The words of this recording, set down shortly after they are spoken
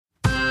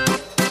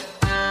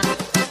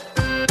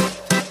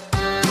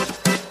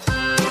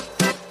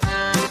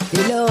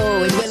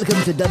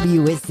welcome to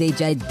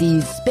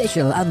WSHIT's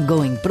special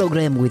ongoing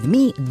program with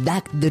me,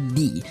 Dr.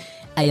 D.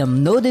 I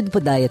am noted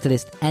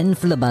podiatrist and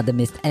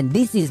phlebotomist, and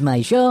this is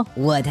my show,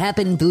 What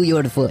Happened to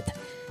Your Foot.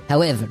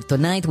 However,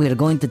 tonight we are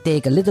going to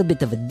take a little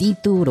bit of a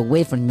detour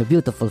away from your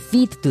beautiful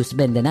feet to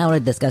spend an hour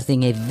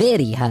discussing a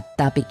very hot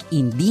topic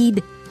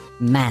indeed,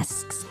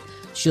 masks.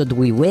 Should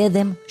we wear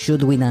them?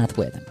 Should we not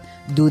wear them?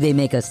 Do they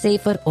make us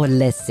safer or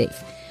less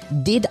safe?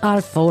 Did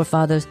our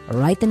forefathers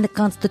write in the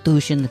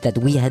Constitution that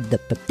we had the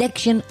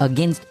protection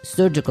against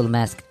surgical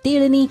mask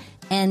tyranny?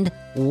 And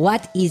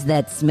what is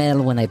that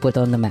smell when I put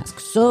on the mask?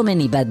 So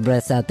many bad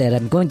breaths out there.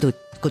 I'm going to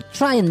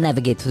try and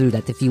navigate through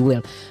that, if you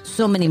will.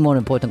 So many more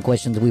important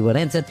questions we will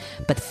answer.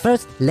 But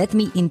first, let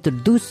me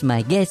introduce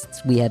my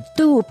guests. We have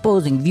two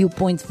opposing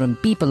viewpoints from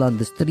people on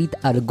the street.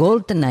 Our goal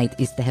tonight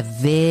is to have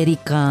very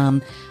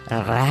calm,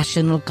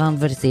 rational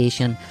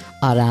conversation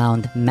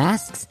around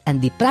masks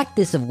and the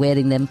practice of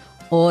wearing them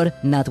or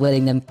not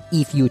wearing them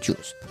if you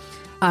choose.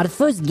 Our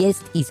first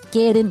guest is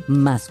Karen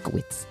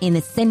Moskowitz, an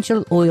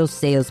essential oil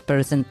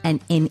salesperson and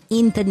an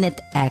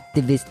internet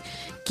activist.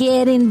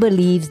 Karen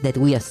believes that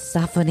we are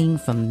suffering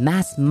from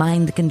mass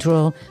mind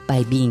control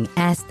by being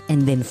asked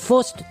and then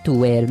forced to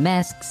wear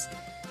masks.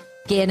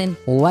 Karen,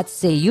 what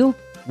say you?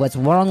 What's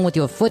wrong with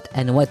your foot,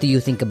 and what do you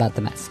think about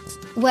the masks?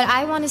 What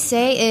I want to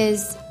say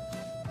is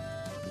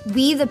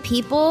we, the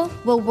people,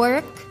 will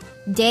work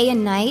day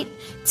and night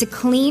to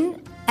clean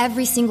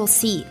every single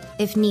seat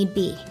if need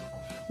be.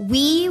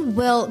 We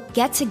will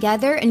get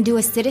together and do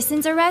a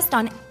citizen's arrest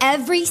on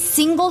every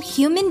single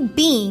human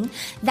being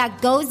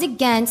that goes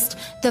against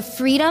the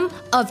freedom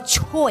of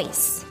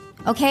choice,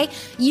 okay?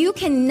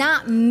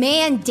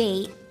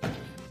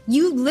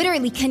 You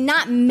literally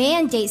cannot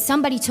mandate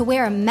somebody to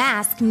wear a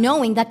mask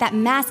knowing that that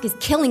mask is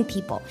killing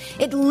people.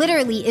 It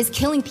literally is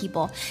killing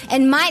people.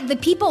 And we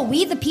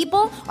the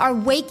people are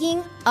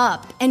waking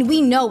up, and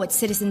we know what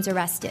citizen's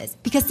arrest is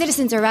because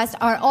citizen's arrests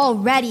are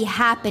already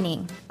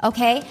happening,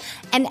 okay?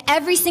 And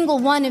every single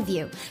one of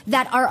you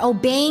that are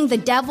obeying the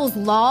devil's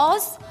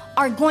laws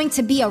are going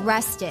to be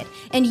arrested.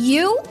 And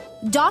you,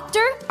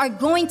 doctor, are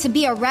going to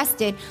be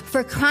arrested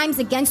for crimes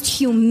against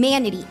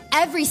humanity.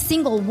 Every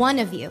single one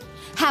of you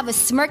have a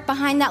smirk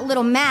behind that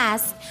little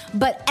mask,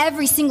 but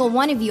every single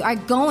one of you are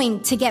going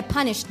to get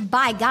punished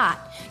by God.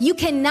 You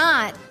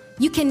cannot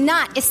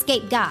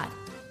escape God.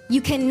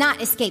 You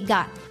cannot escape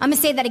God. I'm going to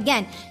say that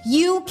again.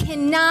 You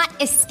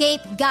cannot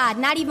escape God,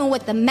 not even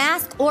with the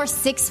mask or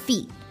 6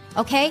 feet.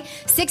 Okay?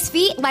 6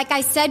 feet, like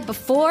I said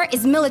before,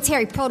 is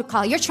military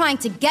protocol. You're trying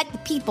to get the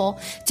people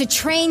to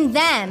train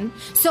them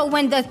so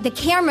when the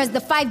cameras,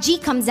 the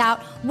 5G comes out,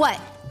 what?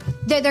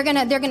 They're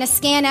gonna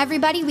scan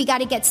everybody. We got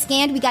to get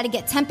scanned. We got to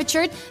get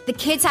temperatured. The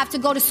kids have to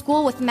go to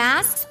school with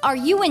masks. Are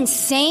you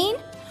insane?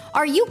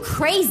 Are you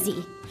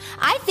crazy?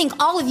 I think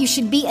all of you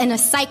should be in a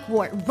psych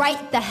ward right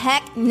the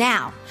heck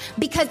now,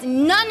 because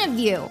none of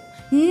you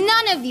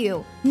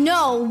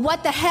know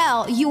what the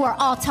hell you are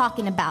all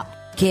talking about.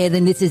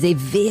 Karen, this is a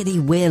very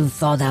well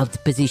thought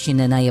out position,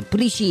 and I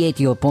appreciate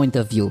your point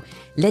of view.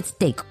 Let's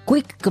take a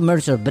quick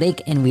commercial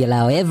break, and we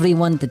allow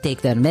everyone to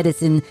take their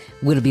medicine.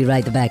 We'll be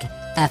right back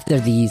after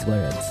these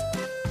words.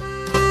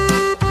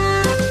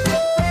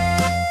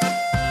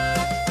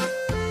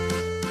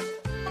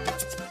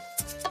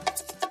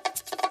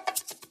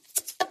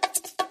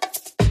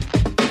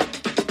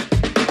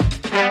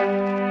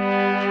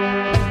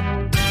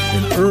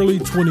 In early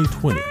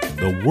 2020,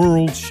 the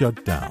world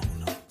shut down.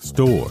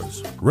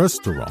 Stores,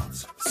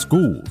 restaurants,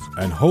 schools,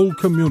 and whole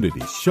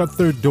communities shut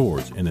their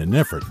doors in an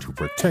effort to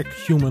protect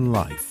human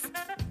life.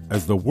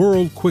 As the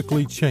world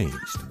quickly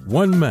changed,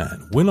 one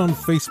man went on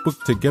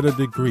Facebook to get a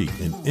degree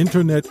in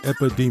internet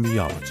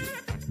epidemiology.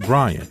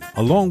 Brian,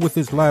 along with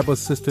his lab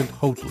assistant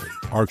Hoadley,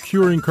 are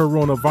curing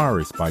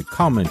coronavirus by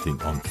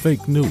commenting on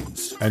fake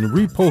news and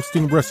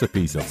reposting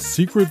recipes of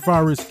secret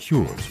virus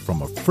cures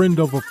from a friend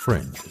of a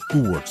friend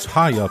who works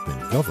high up in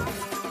government.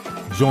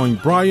 Join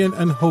Brian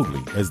and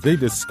Hoadley as they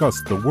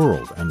discuss the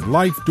world and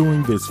life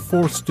during this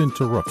forced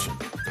interruption,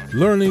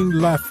 learning,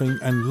 laughing,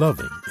 and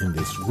loving in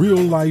this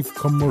real-life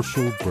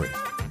commercial break.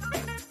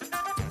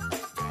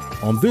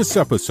 On this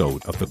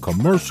episode of The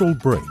Commercial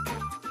Break.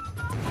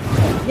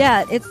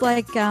 Yeah, it's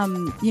like,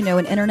 an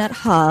internet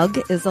hug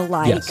is a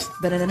like, yes.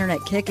 But an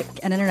internet kick in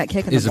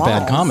is the balls a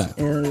bad comment.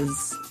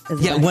 Is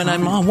yeah, when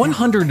I'm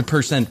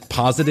 100%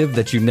 positive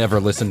that you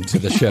never listened to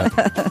the show.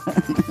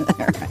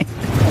 Right.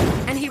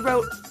 And he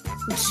wrote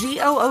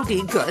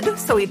G-O-O-D, good,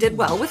 so he did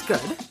well with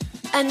good.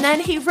 And then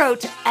he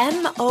wrote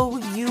M-O-U-R-N-I-N-G,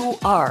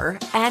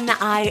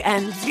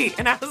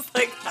 and I was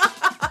like...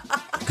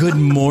 Good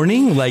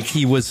morning, like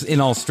he was in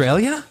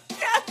Australia?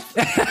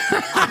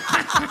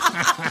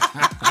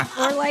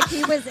 Or like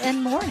he was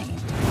in mourning.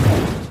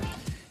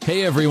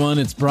 Hey everyone,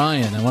 it's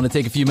Brian. I want to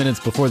take a few minutes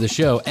before the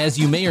show. As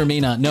you may or may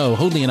not know,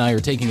 Hoadley and I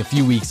are taking a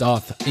few weeks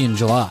off in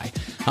July.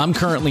 I'm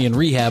currently in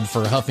rehab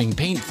for huffing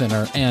paint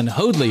thinner, and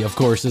Hoadley, of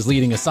course, is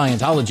leading a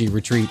Scientology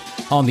retreat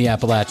on the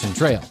Appalachian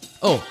Trail.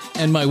 Oh,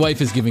 and my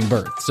wife is giving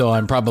birth, so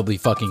I'm probably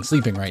fucking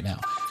sleeping right now.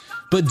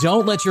 But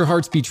don't let your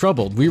hearts be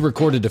troubled. We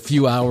recorded a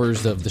few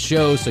hours of the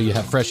show, so you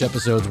have fresh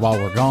episodes while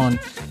we're gone.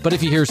 But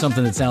if you hear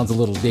something that sounds a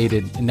little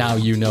dated, now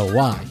you know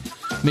why.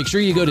 Make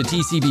sure you go to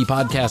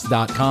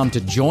tcbpodcast.com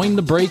to join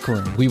the break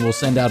room. We will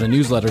send out a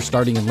newsletter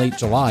starting in late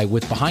July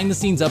with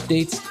behind-the-scenes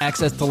updates,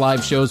 access to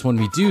live shows when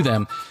we do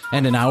them,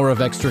 and an hour of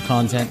extra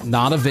content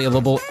not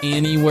available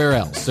anywhere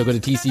else. So go to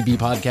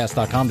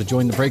tcbpodcast.com to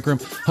join the break room.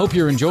 Hope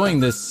you're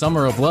enjoying this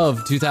Summer of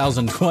Love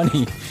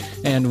 2020,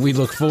 and we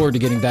look forward to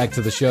getting back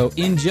to the show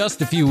in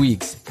just a few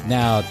weeks.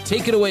 Now,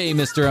 take it away,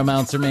 Mr.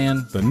 Announcer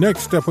Man. The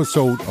next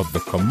episode of The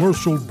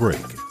Commercial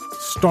Break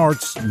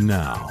starts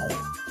now.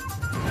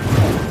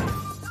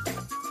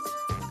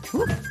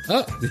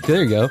 Oh,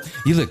 there you go.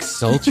 You look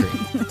sultry.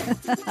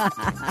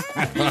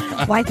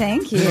 Why,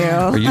 thank you.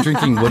 Are you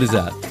drinking? What is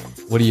that?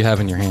 What do you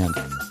have in your hand?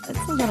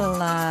 It's a little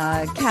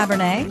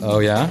Cabernet. Oh,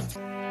 yeah? It's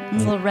a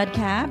little red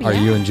cab. Are yeah.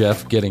 you and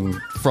Jeff getting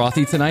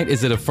frothy tonight?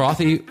 Is it a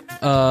frothy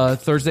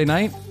Thursday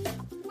night?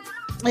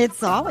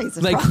 It's always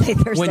a Friday,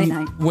 Thursday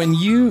night. When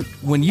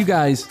you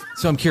guys,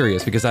 so I'm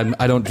curious because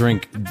I don't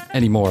drink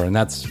anymore, and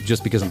that's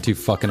just because I'm too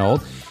fucking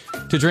old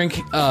to drink.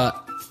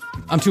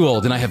 I'm too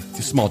old and I have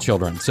small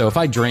children. So if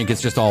I drink,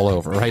 it's just all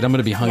over, right? I'm going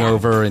to be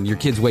hungover and your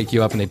kids wake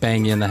you up and they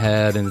bang you in the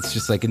head and it's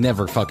just like it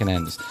never fucking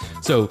ends.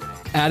 So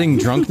adding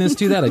drunkenness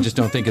to that, I just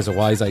don't think is a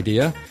wise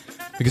idea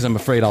because I'm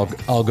afraid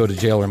I'll go to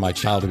jail or my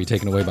child will be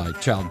taken away by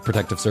Child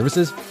Protective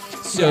Services.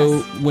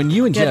 So when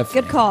you and Jeff...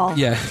 Good call.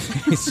 Yeah.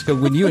 So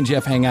when you and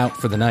Jeff hang out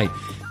for the night,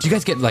 do you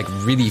guys get like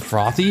really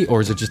frothy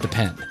or does it just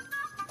depend?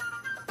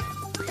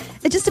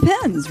 It just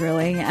depends,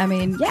 really. I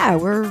mean, yeah,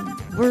 we're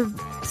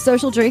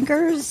social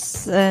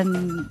drinkers,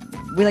 and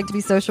we like to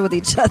be social with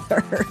each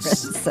other.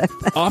 So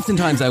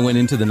Oftentimes, I went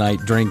into the night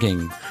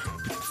drinking,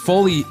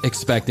 fully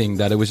expecting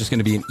that it was just going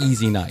to be an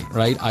easy night,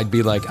 right? I'd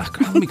be like,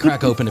 let me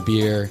crack open a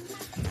beer.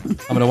 I'm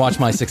going to watch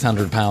my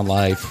 600-pound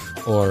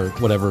life or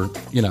whatever,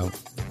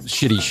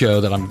 shitty show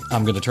that I'm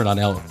going to turn on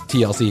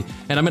TLC,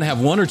 and I'm going to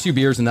have one or two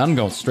beers, and then I'm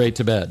going straight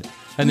to bed.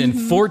 And then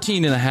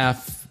 14 and a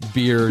half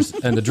beers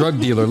and the drug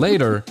dealer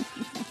later...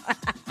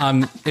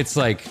 it's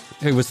like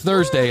it was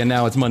Thursday and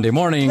now it's Monday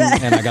morning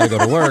and I got to go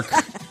to work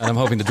and I'm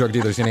hoping the drug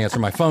dealer's going to answer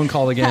my phone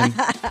call again.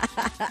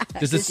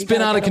 Does it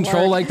spin out of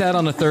control like that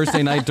on a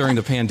Thursday night during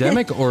the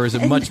pandemic, or is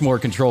it much more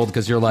controlled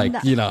because you're like,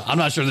 I'm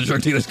not sure the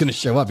drug dealer's going to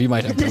show up. He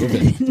might have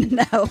COVID.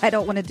 No, I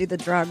don't want to do the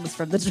drugs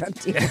from the drug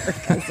dealer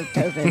because of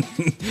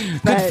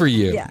COVID. Good for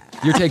you. Yeah.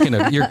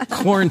 You're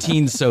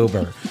quarantined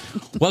sober.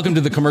 Welcome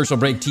to the Commercial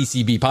Break.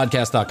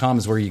 TCBpodcast.com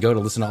is where you go to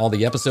listen to all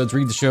the episodes,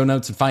 read the show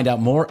notes, and find out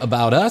more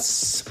about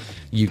us.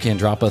 You can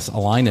drop us a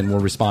line and we'll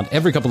respond.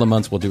 Every couple of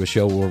months we'll do a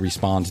show where we'll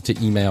respond to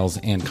emails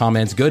and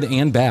comments, good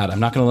and bad.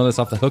 I'm not going to let us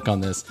off the hook on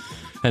this.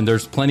 And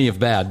there's plenty of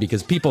bad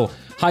because people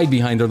hide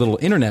behind their little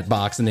internet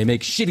box and they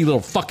make shitty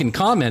little fucking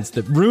comments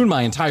that ruin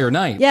my entire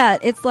night. Yeah,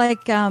 it's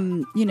like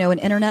an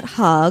internet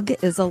hug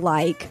is a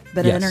like,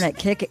 but Yes. an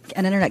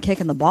internet kick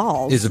in the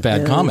balls Is a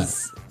bad comment.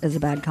 Is a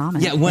bad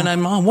comment. Yeah, when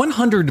I'm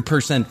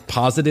 100%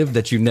 positive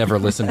that you never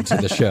listened to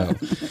the show.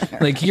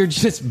 Like, you're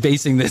just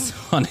basing this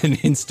on an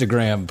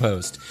Instagram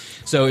post.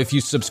 So if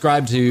you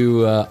subscribe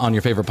to on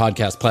your favorite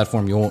podcast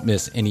platform, you won't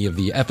miss any of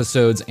the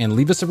episodes, and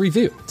leave us a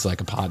review. It's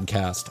like a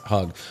podcast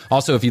hug.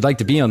 Also, if you'd like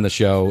to be on the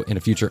show in a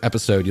future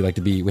episode,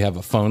 we have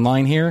a phone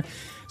line here.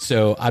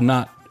 So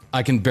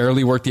I can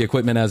barely work the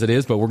equipment as it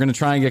is, but we're going to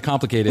try and get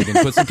complicated and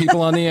put some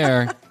people on the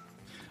air.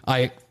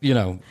 And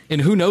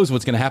who knows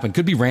what's going to happen?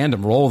 Could be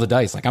random, roll the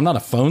dice. Like, I'm not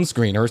a phone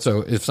screener,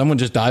 so if someone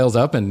just dials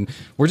up and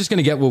we're just going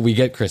to get what we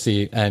get,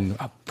 Chrissy, and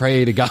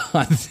pray to God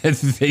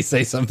that they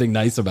say something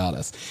nice about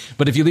us.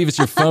 But if you leave us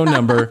your phone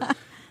number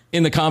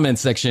in the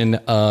comments section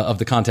of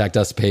the Contact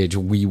Us page,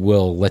 we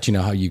will let you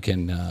know how you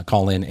can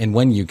call in and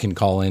when you can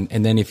call in.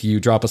 And then if you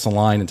drop us a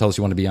line and tell us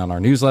you want to be on our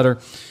newsletter,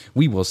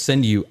 we will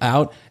send you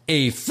out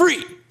a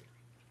free,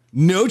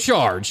 no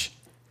charge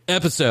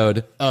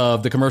episode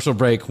of the Commercial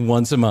Break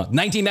once a month.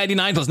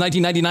 $19.99 plus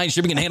 $19.99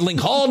 shipping and handling.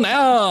 Call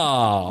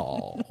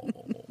now.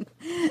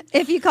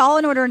 If you call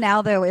an order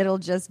now, though, it'll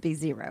just be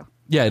 $0.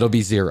 Yeah, it'll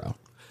be $0.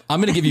 I'm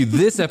going to give you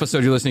this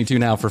episode you're listening to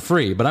now for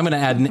free, but I'm going to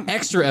add an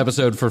extra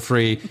episode for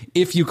free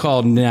if you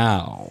call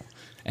now.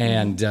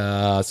 And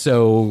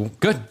so,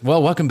 good.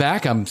 Well, welcome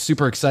back. I'm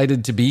super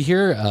excited to be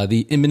here.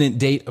 The imminent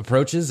date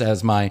approaches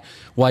as my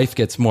wife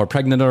gets more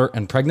pregnanter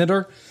and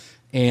pregnanter.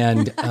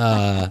 And,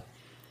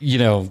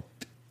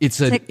 it's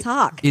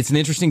an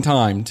interesting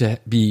time to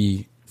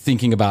be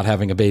thinking about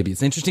having a baby.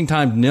 It's an interesting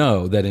time to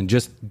know that in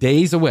just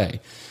days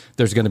away,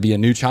 there's going to be a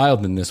new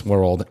child in this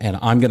world, and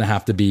I'm going to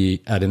have to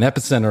be at an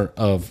epicenter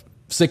of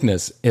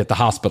sickness at the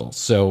hospital.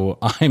 So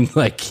I'm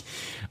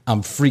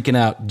freaking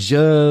out.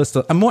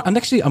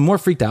 I'm more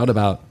freaked out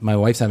about my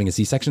wife's having a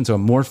C-section. So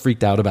I'm more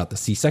freaked out about the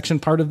C-section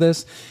part of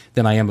this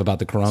than I am about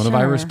the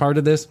coronavirus part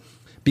of this,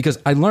 because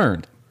I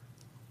learned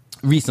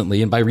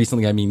recently, and by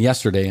recently I mean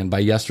yesterday, and by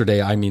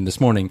yesterday I mean this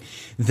morning,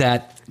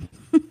 that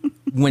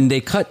when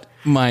they cut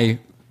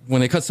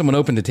someone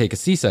open to take a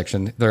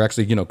C-section, they're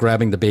actually,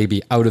 grabbing the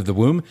baby out of the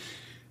womb.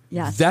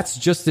 Yes. That's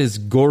just as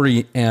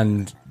gory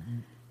and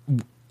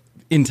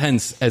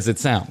intense as it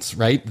sounds,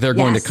 right? They're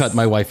going to Yes. cut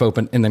my wife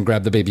open and then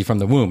grab the baby from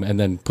the womb and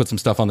then put some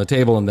stuff on the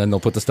table, and then they'll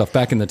put the stuff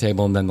back in the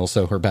table, and then they'll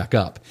sew her back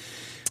up.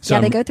 So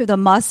Yeah, they I'm- go through the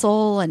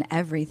muscle and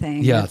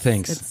everything. Yeah, It's-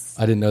 thanks. it's-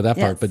 I didn't know that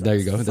part, Yes, but there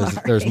you go.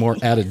 There's sorry. more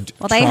added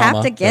Well, they have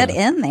trauma to get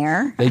there. in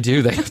there. They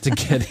do. They have to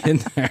get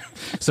in there.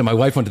 So my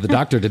wife went to the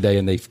doctor today,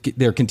 and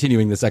they're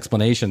continuing this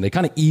explanation. They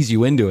kind of ease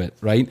you into it,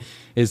 right?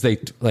 Is they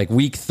like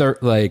week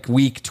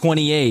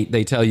 28,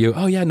 they tell you,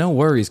 oh yeah, no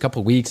worries,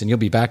 couple of weeks, and you'll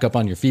be back up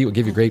on your feet. We'll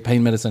give you great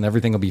pain medicine,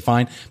 everything will be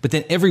fine. But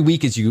then every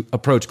week, as you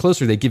approach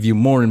closer, they give you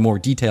more and more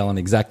detail on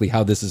exactly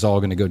how this is all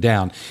going to go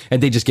down.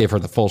 And they just gave her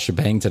the full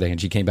shebang today,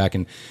 and she came back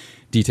and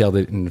detailed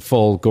it in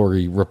full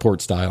gory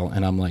report style,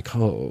 and I'm like,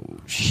 oh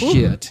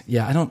shit.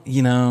 Yeah,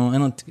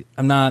 I'm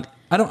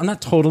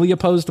not totally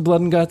opposed to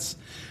blood and guts,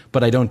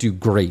 but I don't do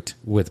great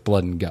with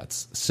blood and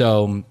guts.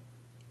 So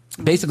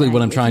basically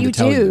what I'm trying to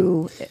tell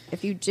you.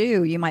 If you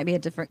do, you might be a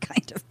different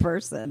kind of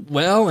person.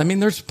 Well, I mean,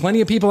 there's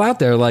plenty of people out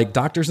there like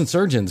doctors and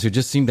surgeons who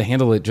just seem to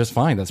handle it just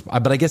fine.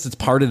 But I guess it's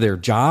part of their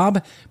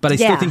job, but I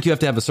still Yeah. think you have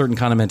to have a certain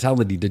kind of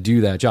mentality to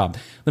do that job.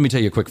 Let me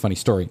tell you a quick funny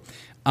story.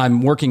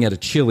 I'm working at a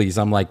Chili's.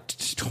 I'm like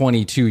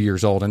 22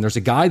 years old, and there's a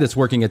guy that's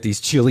working at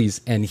these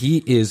Chili's, and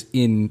he is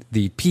in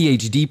the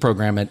PhD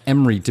program at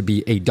Emory to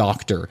be a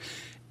doctor.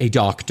 A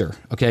doctor.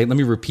 Okay, let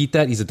me repeat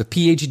that. He's at the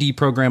PhD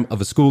program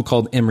of a school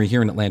called Emory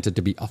here in Atlanta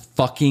to be a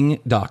fucking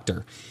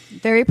doctor.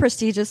 Very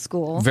prestigious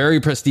school. Very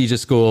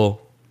prestigious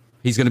school.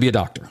 He's going to be a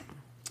doctor.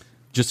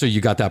 Just so you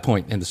got that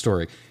point in the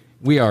story.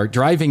 We are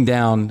driving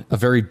down a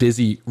very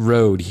busy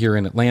road here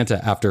in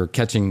Atlanta after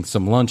catching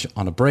some lunch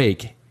on a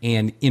break.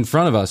 And in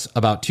front of us,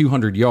 about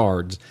 200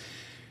 yards,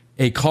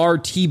 a car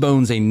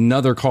T-bones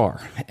another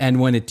car. And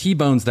when it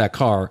T-bones that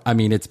car, I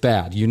mean, it's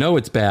bad. You know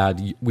it's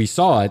bad. We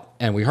saw it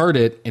and we heard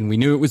it and we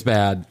knew it was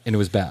bad, and it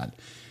was bad.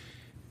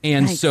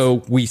 And Nice.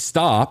 so we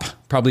stop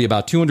probably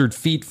about 200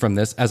 feet from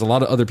this, as a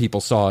lot of other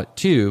people saw it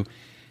too.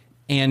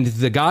 And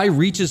the guy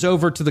reaches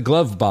over to the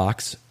glove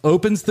box,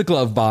 opens the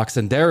glove box,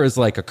 and there is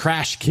like a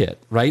crash kit,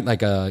 right?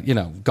 Like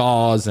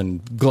gauze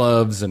and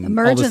gloves and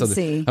all this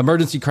Emergency. other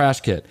emergency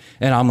crash kit.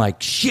 And I'm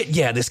like, shit,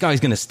 yeah, this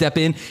guy's going to step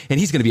in and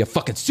he's going to be a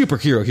fucking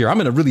superhero here. I'm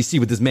going to really see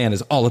what this man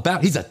is all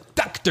about. He's a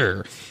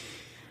doctor.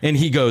 And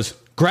he goes,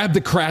 grab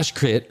the crash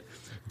kit,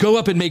 go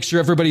up and make sure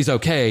everybody's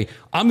okay.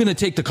 I'm going to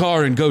take the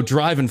car and go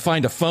drive and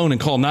find a phone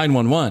and call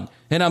 911.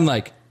 And I'm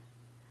like,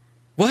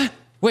 what?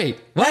 Wait,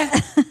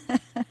 what?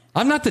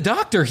 I'm not the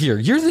doctor here.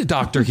 You're the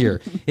doctor here.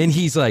 And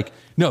he's like,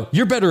 no,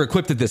 you're better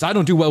equipped at this. I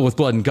don't do well with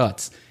blood and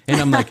guts. And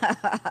I'm like,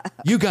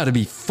 you got to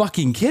be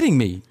fucking kidding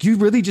me. You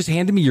really just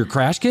handed me your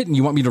crash kit and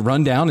you want me to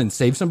run down and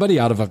save somebody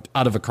out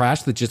of a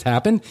crash that just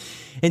happened?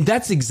 And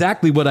that's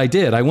exactly what I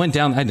did. I went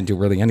down. I didn't do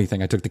really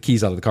anything. I took the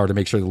keys out of the car to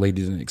make sure the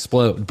lady didn't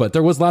explode. But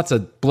there was lots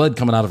of blood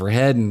coming out of her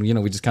head, and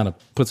we just kind of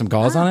put some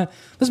gauze on it.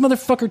 This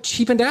motherfucker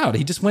cheapened out.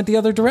 He just went the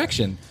other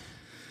direction.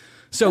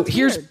 So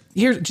here's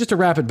just to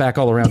wrap it back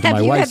all around to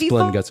my wife's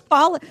blood and guts.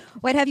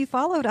 Have you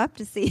followed up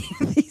to see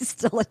if he's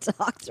still a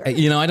doctor?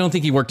 I don't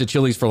think he worked at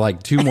Chili's for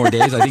like 2 more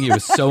days. I think he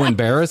was so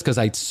embarrassed because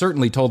I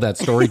certainly told that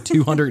story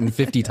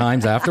 250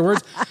 times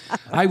afterwards.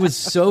 I was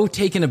so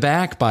taken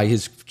aback by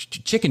his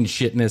chicken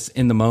shitness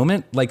in the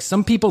moment. Like,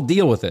 some people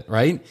deal with it,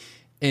 right?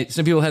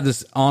 Some people have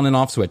this on and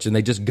off switch, and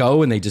they just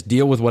go and they just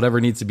deal with whatever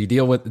needs to be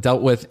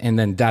dealt with, and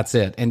then that's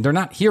it. And they're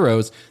not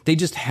heroes. They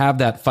just have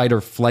that fight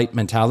or flight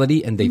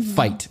mentality, and they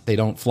fight. They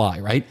don't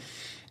fly, right?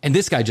 And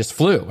this guy just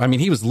flew. I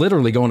mean, he was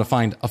literally going to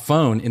find a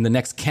phone in the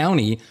next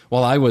county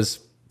while I was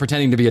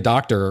pretending to be a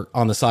doctor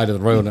on the side of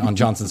the road on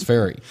Johnson's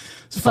Ferry.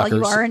 Well, you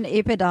Fuckers. are an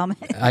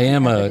epidemiologist. I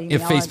am a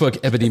Facebook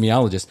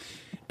epidemiologist.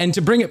 And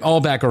to bring it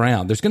all back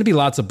around, there's going to be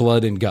lots of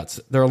blood and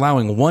guts. They're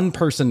allowing one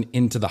person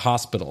into the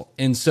hospital.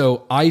 And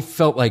so I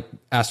felt like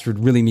Astrid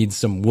really needs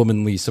some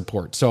womanly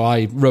support. So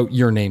I wrote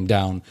your name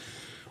down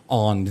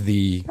on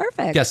the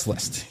Perfect. guest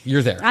list.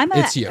 You're there.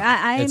 It's you.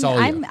 It's all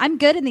you. I'm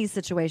good in these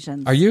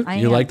situations. Are you? I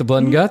You am. like the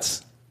blood and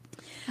guts?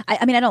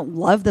 I mean, I don't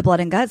love the blood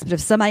and guts, but if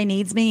somebody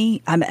needs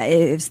me,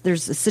 if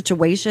there's a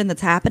situation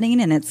that's happening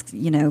and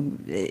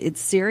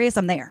it's serious,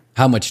 I'm there.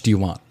 How much do you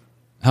want?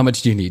 How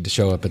much do you need to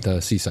show up at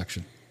the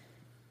C-section?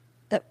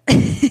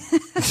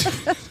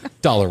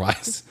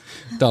 Dollar-wise.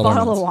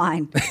 Bottle of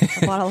wine.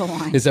 A bottle of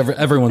wine.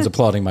 Everyone's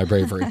applauding my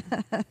bravery.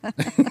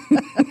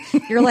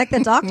 You're like the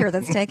doctor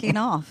that's taking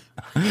off.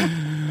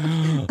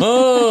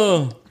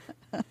 Oh,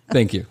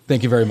 thank you.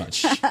 Thank you very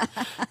much.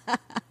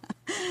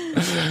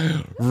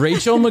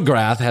 Rachel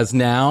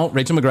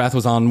McGrath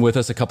was on with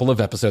us a couple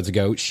of episodes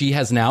ago. She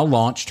has now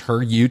launched her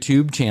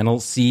YouTube channel,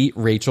 See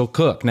Rachel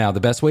Cook. Now, the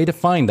best way to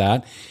find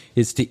that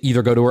is to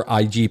either go to her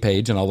IG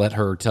page, and I'll let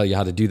her tell you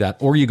how to do that,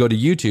 or you go to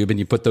YouTube and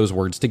you put those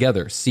words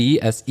together.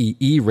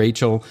 C-S-E-E,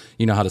 Rachel,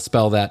 you know how to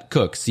spell that,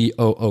 Cook,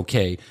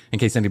 C-O-O-K. In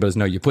case anybody doesn't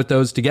know, you put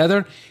those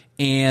together,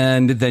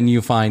 and then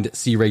you find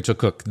See Rachel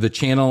Cook. The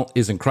channel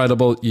is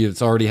incredible.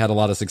 It's already had a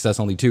lot of success,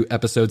 only 2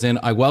 episodes in.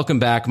 I welcome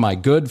back my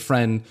good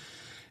friend,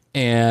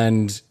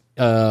 and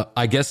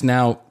I guess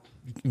now,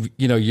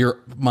 you're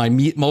my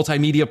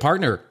multimedia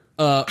partner,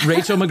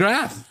 Rachel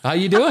McGrath. How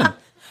you doing?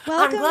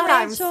 Welcome,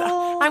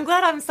 Rachel. I'm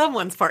glad I'm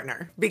someone's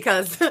partner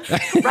because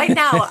right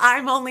now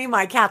I'm only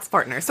my cat's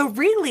partner. So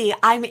really,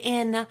 I'm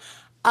a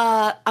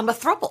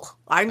throuple.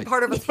 I'm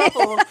part of a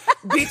throuple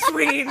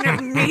between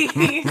me,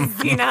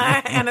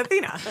 Xena, and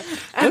Athena.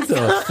 What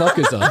the fuck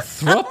is a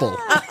throuple?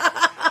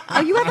 Oh,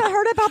 you haven't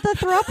heard about the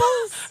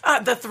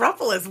thruples? The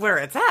throuple is where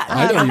it's at.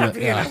 I don't have to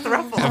be in a even.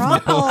 throuple.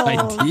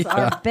 Thruples idea.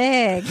 are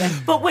big.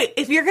 But wait,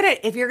 if you're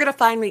gonna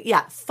find me,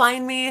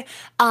 find me.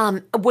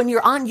 When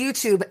you're on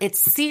YouTube, it's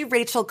C.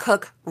 Rachel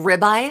Cook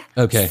Ribeye.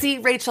 Okay. C.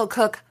 Rachel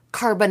Cook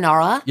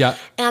Carbonara. Yeah.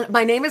 And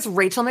my name is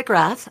Rachel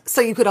McGrath,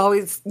 so you could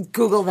always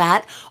Google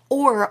that.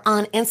 Or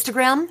on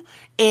Instagram,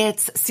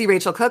 it's C.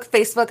 Rachel Cook.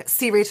 Facebook,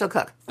 C. Rachel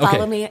Cook.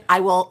 Follow me. I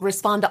will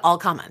respond to all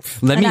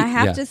comments. And I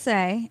have to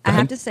say,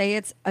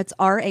 it's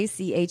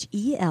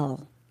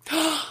Rachel.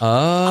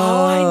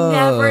 Oh, I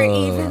never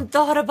even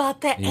thought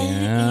about the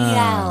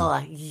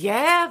N-E-L.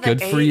 Yeah, the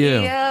Good for you.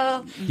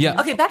 A-E-L.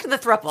 Yeah. Okay, back to the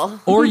throuple.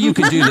 Or you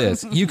could do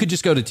this. You could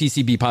just go to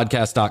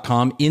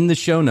tcbpodcast.com in the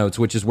show notes,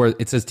 which is where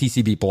it says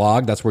TCB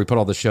blog. That's where we put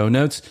all the show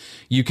notes.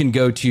 You can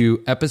go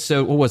to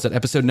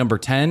episode number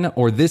 10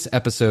 or this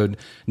episode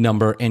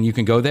number, and you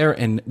can go there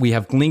and we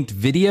have linked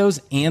videos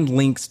and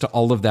links to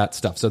all of that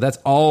stuff. So that's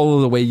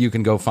all the way you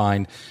can go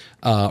find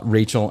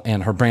Rachel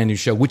and her brand new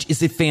show, which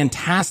is a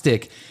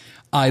fantastic.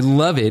 I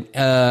love it.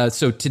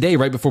 So today,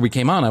 right before we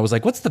came on, I was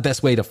like, what's the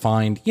best way to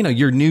find,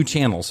 your new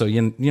channel? So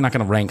you're not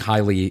going to rank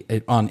highly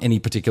on any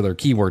particular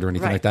keyword or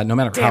anything like that, no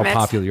matter how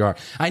popular you are.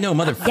 I know,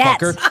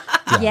 motherfucker.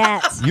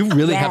 Yet. You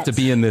really have to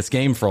be in this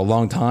game for a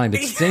long time.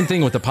 It's the same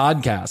thing with the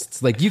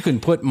podcasts. Like you can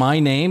put my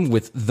name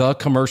with the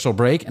commercial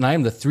break and I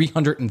am the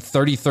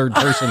 333rd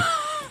person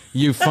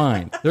you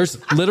find.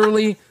 There's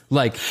literally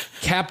like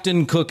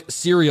Captain Cook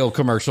cereal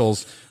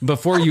commercials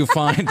before you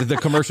find the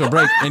commercial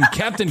break. And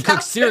Captain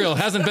Cook cereal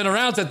hasn't been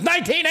around since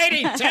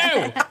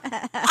 1982.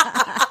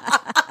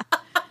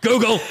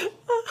 Google.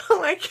 Oh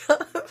my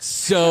God.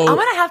 So I'm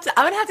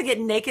gonna have to get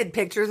naked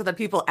pictures of the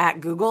people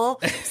at Google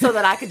so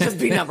that I could just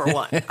be number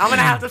one. I'm gonna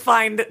have to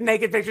find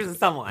naked pictures of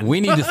someone. we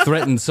need to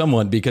threaten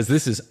someone because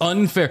this is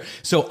unfair.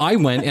 So I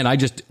went and I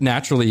just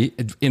naturally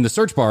in the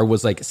search bar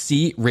was like,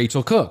 see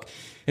Rachel Cook.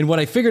 And what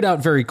I figured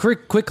out very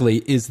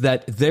quickly is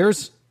that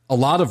there's a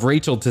lot of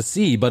Rachel to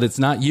see, but it's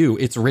not you.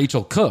 It's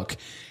Rachel Cook.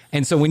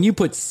 And so when you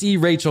put see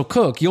Rachel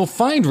Cook, you'll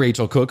find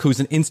Rachel Cook, who's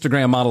an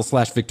Instagram model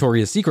 /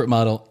 Victoria's Secret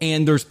model.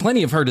 And there's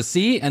plenty of her to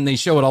see, and they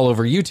show it all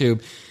over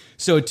YouTube.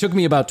 So it took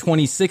me about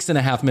 26 and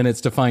a half minutes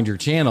to find your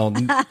channel.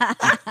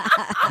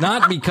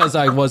 Not because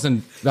I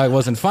wasn't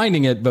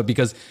finding it, but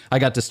because I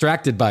got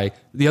distracted by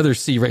the other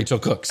see Rachel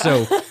Cook.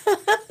 So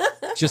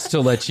just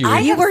to let you know.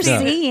 You were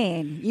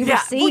seeing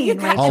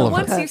Rachel all of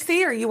once her. you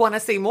see her, you want to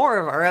see more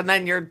of her, and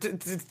then you're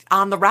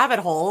on the rabbit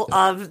hole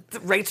of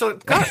Rachel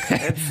Cook.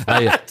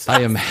 I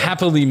am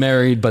happily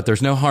married, but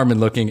there's no harm in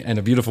looking, and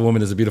a beautiful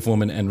woman is a beautiful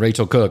woman, and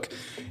Rachel Cook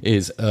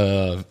is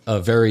a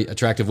very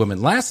attractive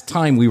woman. Last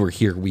time we were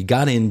here, we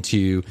got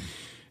into,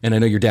 and I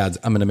know I'm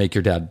going to make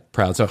your dad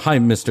proud. So hi,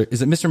 is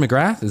it Mr.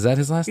 McGrath? Is that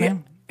his last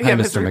name? Hi,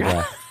 Mr.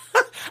 McGrath.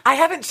 I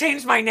haven't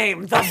changed my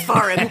name thus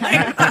far in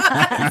life.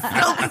 I'm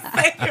still the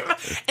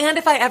same. And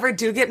if I ever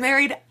do get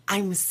married,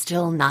 I'm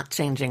still not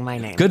changing my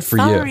name. Good for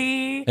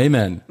you.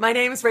 Amen. My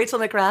name is Rachel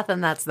McGrath,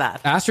 and that's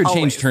that. Astrid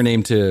changed her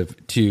name to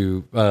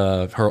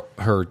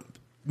her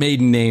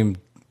maiden name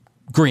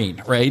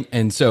Green, right?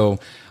 And so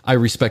I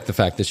respect the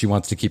fact that she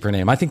wants to keep her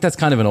name. I think that's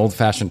kind of an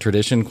old-fashioned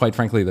tradition. Quite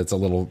frankly, that's a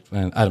little.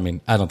 I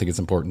don't think it's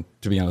important,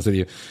 to be honest with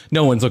you.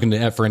 No one's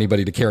looking for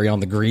anybody to carry on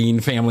the Green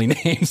family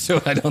name,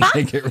 so I don't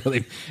think it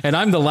really. And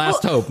I'm the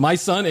last hope. My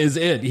son is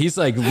it. He's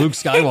like Luke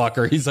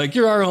Skywalker. He's like,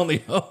 you're our only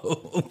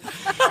hope.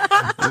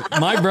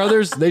 My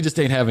brothers, they just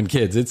ain't having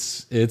kids.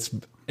 It's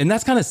and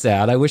that's kind of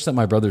sad. I wish that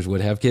my brothers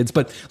would have kids.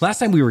 But last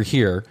time we were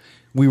here,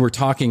 we were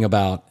talking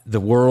about the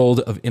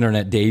world of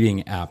internet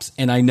dating apps.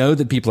 And I know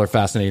that people are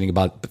fascinated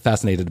about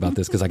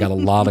this because I got a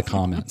lot of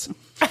comments.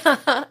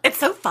 It's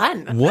so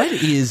fun. What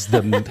is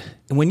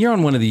when you're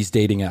on one of these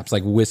dating apps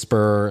like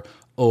Whisper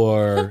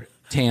or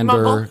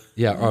Tander,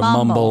 or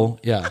Mumble,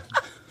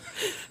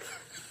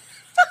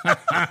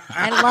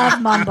 I love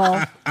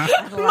Mumble.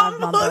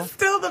 Mumble is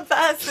still the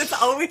best. It's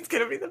always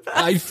going to be the best.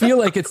 I feel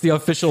like it's the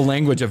official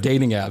language of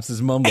dating apps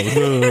is Mumble.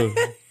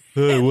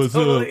 Hey, what's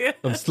up?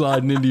 I'm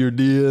sliding into your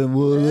DM.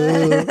 What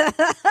up?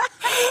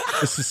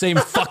 It's the same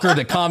fucker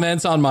that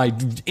comments on my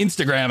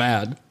Instagram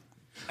ad.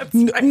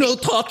 No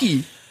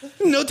talkie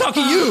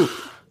you.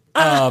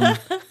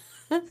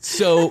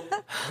 So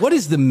what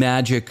is the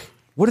magic?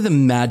 What are the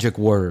magic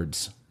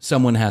words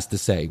someone has to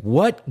say?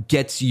 What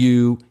gets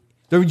you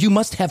there? You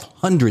must have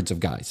hundreds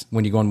of guys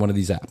when you go on one of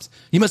these apps.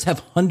 You must have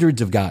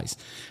hundreds of guys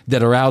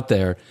that are out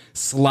there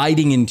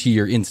sliding into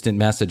your instant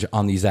message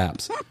on these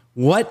apps.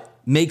 What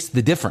makes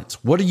the difference?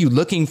 What are you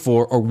looking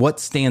for, or what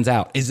stands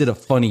out? Is it a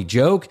funny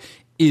joke?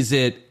 Is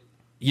it,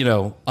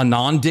 a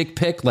non-dick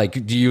pic?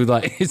 Like, do you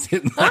like, is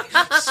it like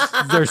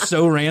they're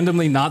so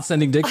randomly not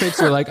sending dick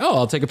pics? You're like, oh,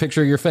 I'll take a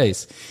picture of your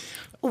face.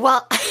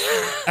 Well,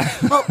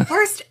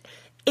 first,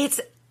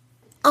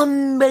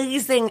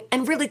 amazing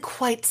and really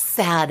quite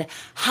sad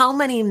how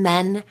many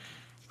men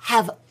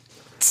have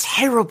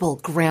terrible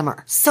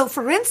grammar. So,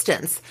 for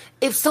instance,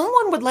 if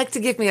someone would like to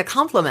give me a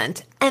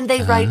compliment and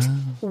they write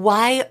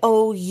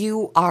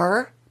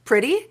Y-O-U-R,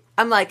 pretty,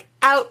 I'm like,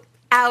 out.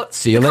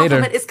 See you the later.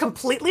 compliment is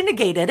completely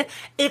negated.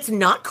 It's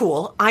not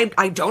cool. I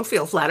don't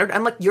feel flattered.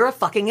 I'm like, you're a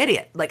fucking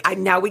idiot. Like,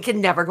 now we can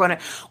never go on.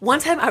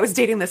 One time I was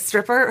dating this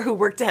stripper who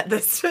worked at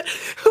this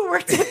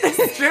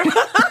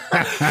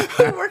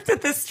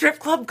strip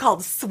club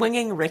called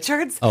Swinging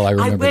Richards. Oh, I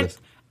remember this.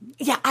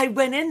 Yeah, I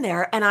went in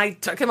there and I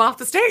took him off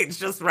the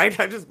stage. I just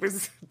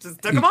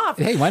took him off.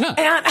 Hey, why not?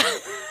 And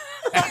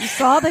You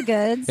saw the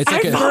goods. It's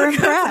like I saw the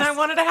goods and I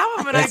wanted to have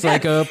them. And it's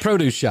like a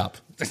produce shop.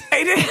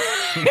 I did.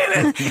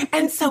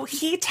 And so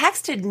he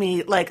texted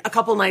me like a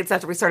couple nights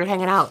after we started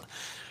hanging out,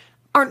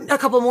 or a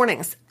couple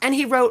mornings, and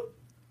he wrote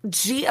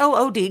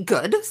G-O-O-D,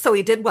 good. So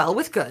he did well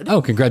with good.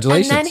 Oh,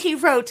 congratulations. And then he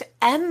wrote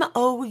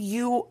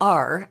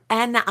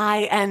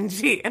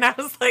M-O-U-R-N-I-N-G. And I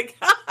was like,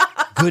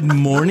 Good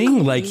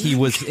morning, like he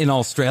was in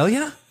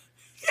Australia?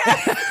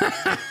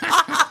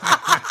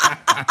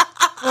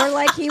 Or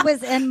like he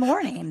was in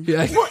mourning.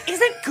 Yeah. well,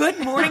 isn't good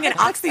morning an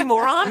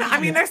oxymoron?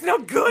 I mean, there's no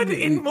good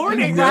in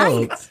morning,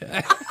 No. right?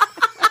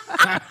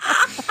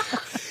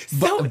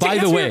 So, to By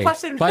the answer your way,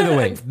 question-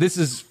 this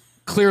is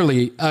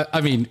clearly,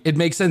 I mean, it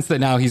makes sense that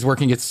now he's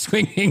working at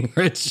Swinging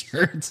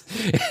Richards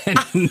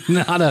and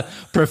not a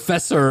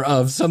professor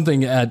of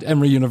something at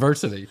Emory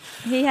University.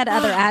 He had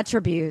other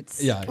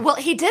attributes. Yeah. Well,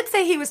 he did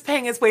say he was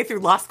paying his way through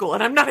law school,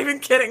 and I'm not even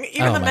kidding.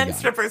 Even Oh the my men God.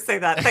 strippers say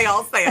that. They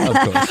all say it. Of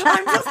course.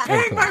 I'm just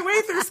paying my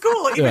way through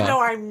school, even Yeah.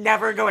 though I'm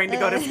never going to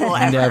go to school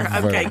ever.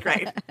 Never. Okay,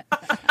 great.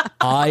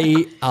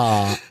 I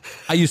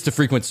used to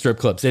frequent strip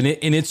clubs, and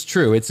it's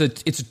true. It's a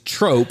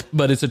trope,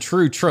 but it's a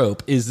true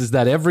trope. Is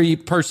that every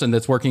person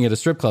that's working at a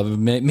strip club,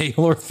 male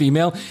or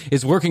female,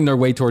 is working their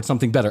way towards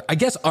something better. I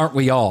guess aren't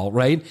we all,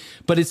 right?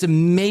 But it's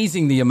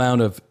amazing the amount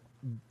of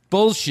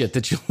bullshit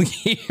that you'll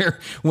hear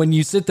when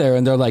you sit there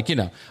and they're like,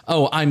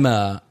 oh, I'm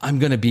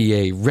going to be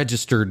a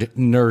registered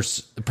nurse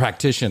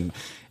practitioner,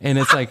 and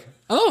it's like.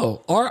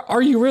 Oh,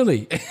 are you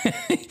really? And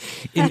they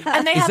Is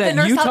have the that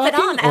nurse you outfit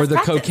talking on or as the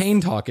practice. cocaine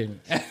talking?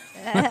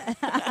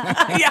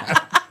 Yeah.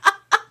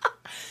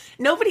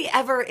 Nobody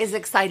ever is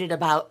excited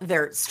about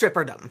their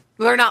stripperdom.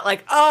 They're not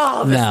like,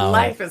 oh, this No.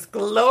 life is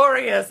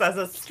glorious as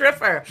a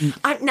stripper.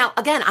 Now,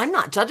 again, I'm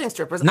not judging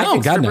strippers. No, I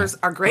think God, no. strippers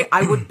are great.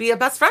 I would be a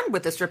best friend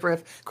with a stripper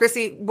if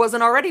Chrissy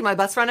wasn't already my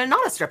best friend and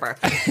not a stripper.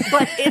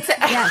 But it's...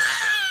 Yes.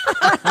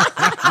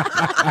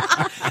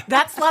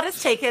 That slot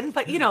is taken,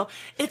 but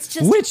it's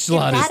just Which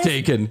slot is that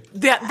taken?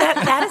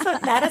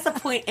 That is a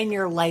point in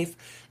your life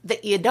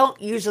that you don't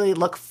usually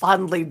look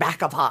fondly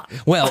back upon.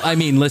 Well, I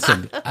mean,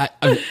 listen,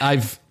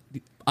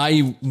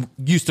 I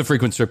used to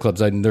frequent strip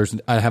clubs. I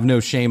have no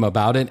shame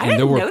about it. I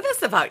didn't know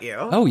this about you.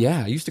 Oh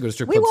yeah, I used to go to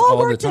strip We clubs all all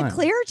the worked time. at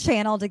Clear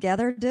Channel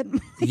together,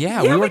 didn't we?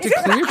 Yeah, we worked did.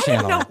 at Clear I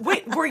Channel. didn't know.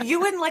 Wait, were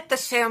you in like the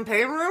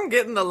champagne room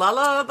getting the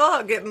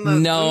getting the?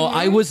 No,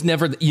 I was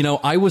never.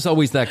 I was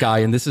always that guy,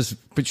 and this is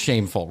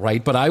shameful,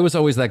 right? But I was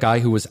always that guy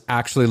who was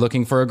actually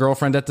looking for a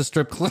girlfriend at the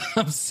strip club.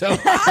 So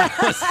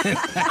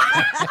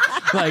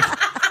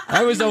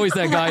I was always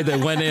that guy that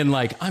went in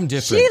like, I'm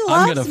different. She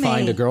I'm going loves to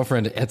find me. a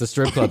girlfriend at the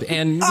strip club.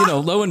 And,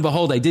 lo and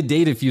behold, I did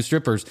date a few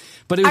strippers,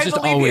 but it was I just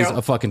believe always you.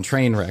 a fucking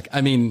train wreck.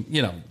 I mean,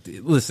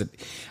 listen,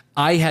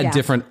 I had Yeah. a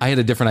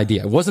different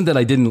idea. It wasn't that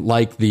I didn't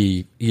like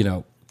the,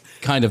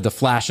 kind of the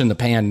flash in the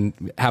pan,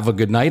 have a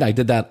good night. I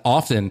did that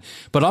often,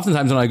 but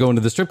oftentimes when I go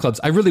into the strip clubs,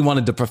 I really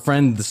wanted to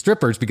befriend the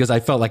strippers because I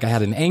felt like I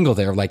had an angle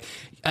there. Like,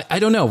 I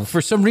don't know,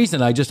 for some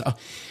reason,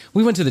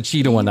 we went to the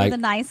Cheetah one night. The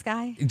nice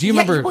guy. Do you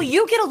remember? Well,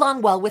 you get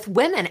along well with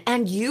women,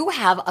 and you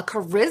have a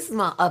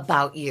charisma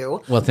about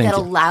you Well, thank that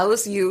you.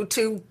 allows you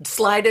to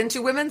slide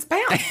into women's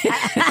pants.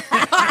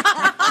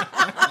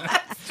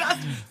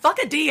 Just fuck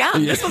a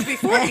DM. This was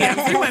before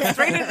DMs. You went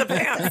straight into the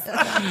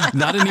pants.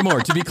 Not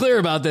anymore. To be clear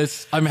about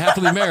this, I'm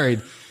happily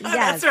married.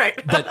 That's right.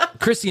 But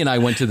Chrissy and I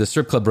went to the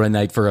strip club one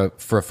night for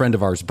a friend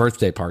of ours'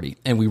 birthday party,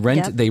 and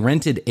Yep. they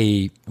rented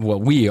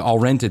we all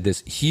rented this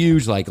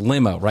huge like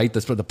limo, right?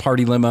 This was the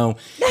party limo,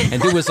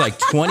 and there was like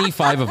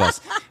 25 of us,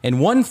 and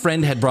one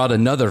friend had brought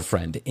another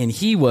friend, and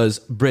he was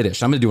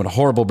British. I'm going to do a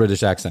horrible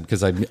British accent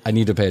because I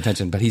need to pay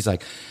attention, but he's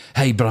like,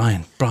 "Hey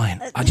Brian,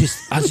 I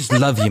just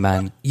love you,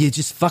 man. You're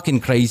just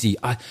fucking crazy.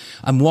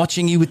 I'm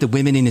watching you with the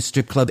women in a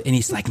strip club, and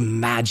it's like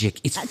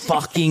magic. It's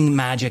fucking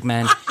magic,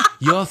 man.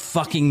 You're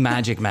fucking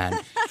magic, man."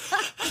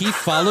 He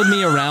followed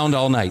me around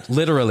all night,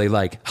 literally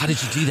like, "How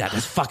did you do that?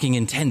 That's fucking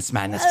intense,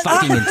 man. That's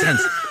fucking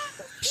intense.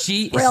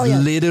 She Brilliant.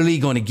 is literally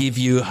going to give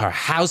you her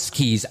house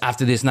keys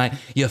after this night.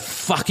 You're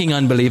fucking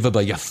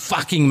unbelievable. You're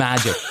fucking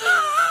magic."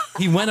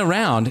 He went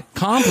around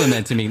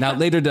complimenting me. Now,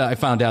 later I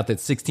found out that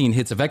 16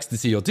 hits of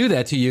ecstasy will do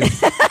that to you.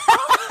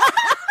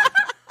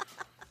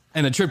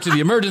 And a trip to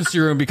the emergency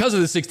room because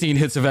of the 16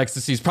 hits of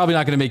ecstasy is probably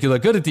not going to make you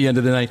look good at the end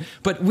of the night.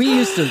 But we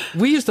used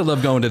to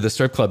love going to the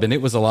strip club, and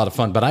it was a lot of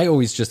fun. But I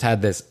always just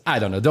had this, I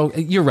don't know.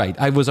 You're right.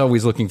 I was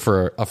always looking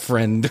for a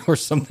friend or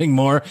something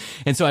more.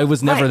 And so I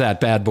was never that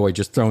bad boy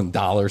just throwing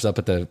dollars up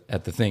at the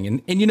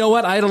thing. And you know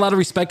what? I had a lot of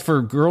respect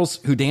for girls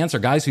who dance or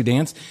guys who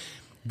dance.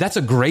 That's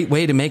a great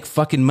way to make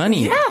fucking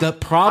money. Yeah, the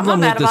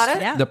problem with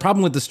the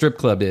problem with the strip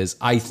club is,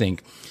 I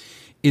think,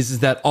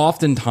 is that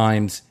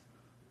oftentimes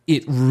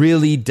it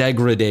really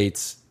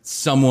degrades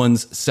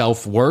someone's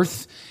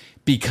self-worth,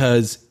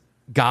 because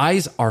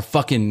guys are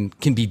fucking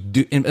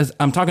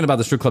I'm talking about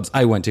the strip clubs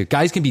I went to.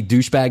 Guys can be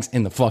douchebags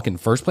in the fucking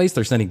first place.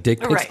 They're sending dick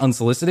pics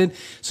unsolicited.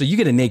 So you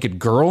get a naked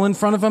girl in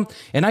front of them.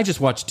 And I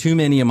just watched too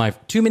many of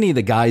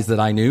the guys that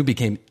I knew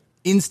became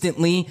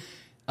instantly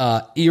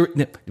I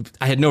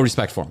had no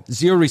respect for him.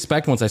 Zero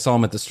respect once I saw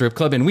him at the strip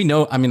club. And we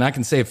know, I mean, I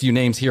can say a few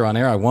names here on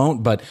air. I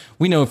won't, but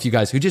we know a few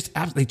guys who just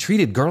they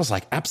treated girls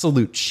like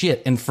absolute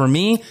shit. And for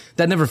me,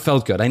 that never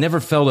felt good. I never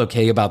felt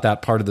okay about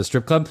that part of the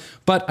strip club.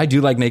 But I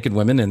do like naked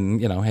women,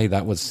 and hey,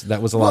 that was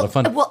a lot of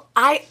fun. Well,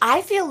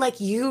 I feel like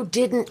you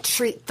didn't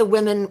treat the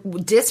women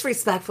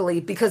disrespectfully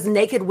because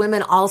naked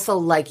women also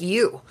like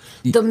you.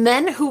 The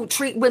men who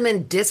treat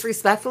women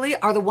disrespectfully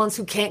are the ones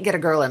who can't get a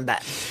girl in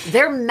bed.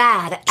 They're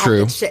mad at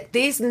the chick.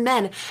 These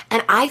men,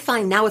 and I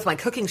find now with my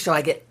cooking show,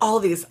 I get all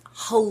these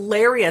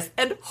hilarious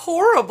and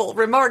horrible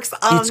remarks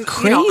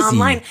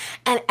online,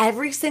 and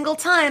every single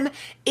time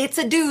it's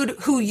a dude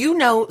who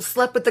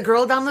slept with the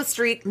girl down the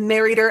street,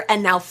 married her,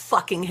 and now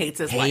fucking hates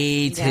his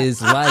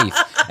life.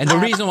 And the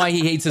reason why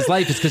he hates his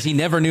life is because he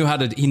never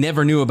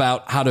knew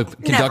about how to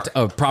conduct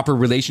a proper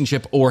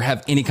relationship or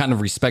have any kind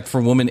of respect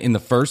for women in the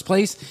first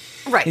place.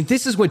 Right. And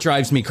this is what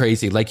drives me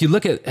crazy. Like, you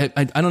look at,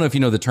 I don't know if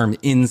you know the term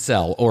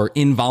incel or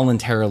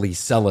involuntarily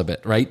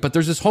celibate, right? But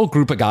there's this whole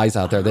group of guys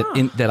out there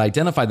that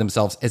identify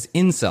themselves as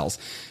incels.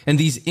 And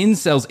these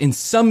incels, in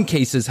some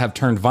cases, have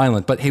turned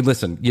violent. But hey,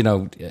 listen,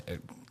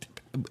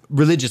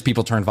 religious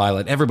people turn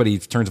violent. Everybody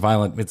turns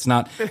violent.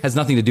 Has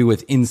nothing to do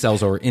with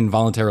incels or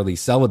involuntarily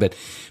celibate.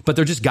 But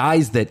they're just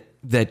guys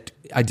that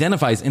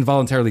identify as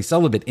involuntarily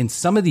celibate. In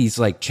some of these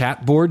like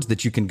chat boards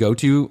that you can go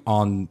to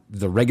on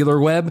the regular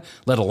web,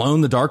 let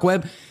alone the dark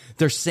web,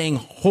 they're saying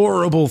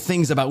horrible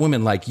things about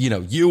women, like,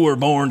 you were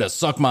born to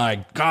suck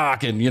my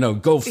cock,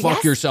 and, go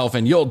fuck yourself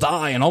and you'll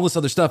die, and all this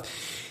other stuff.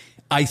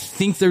 I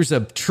think there's a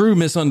true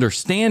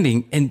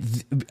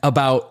misunderstanding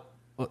about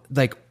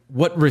like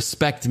what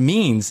respect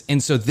means.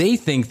 And so they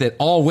think that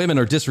all women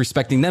are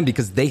disrespecting them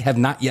because they have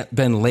not yet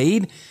been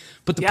laid.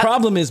 But the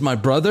problem is, my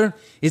brother,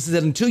 is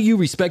that until you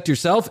respect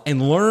yourself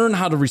and learn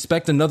how to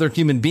respect another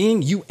human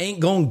being, you ain't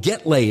going to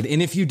get laid.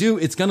 And if you do,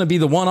 it's going to be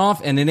the one-off,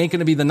 and it ain't going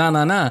to be the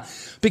na-na-na.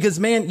 Because,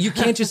 man, you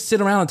can't just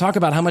sit around and talk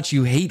about how much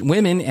you hate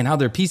women and how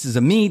they're pieces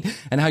of meat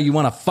and how you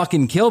want to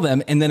fucking kill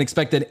them and then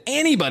expect that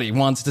anybody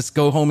wants to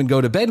go home and go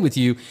to bed with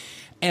you.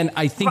 And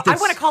I think I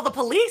want to call the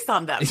police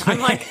on them. I'm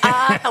like,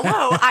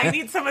 hello, I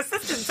need some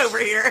assistance over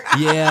here.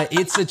 Yeah,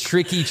 it's a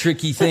tricky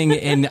thing.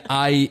 And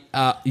I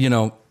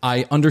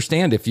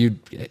understand if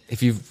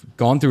you've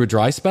gone through a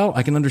dry spell,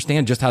 I can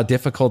understand just how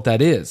difficult that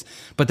is.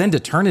 But then to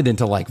turn it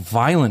into like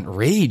violent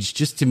rage,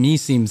 just to me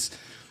seems,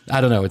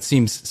 I don't know, it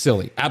seems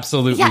silly.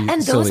 Absolutely. Yeah,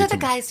 and those are the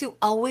guys who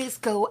always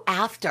go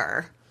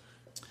after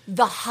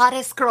the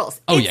hottest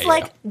girls. Dude,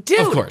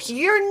 of course.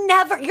 You're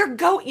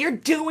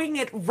doing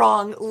it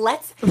wrong.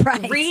 Let's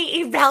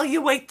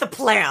reevaluate the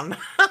plan.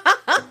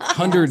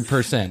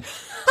 100%.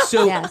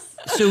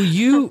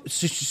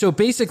 So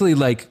basically,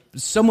 like,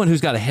 someone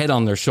who's got a head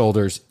on their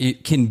shoulders,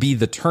 it can be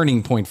the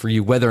turning point for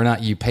you, whether or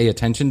not you pay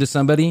attention to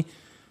somebody.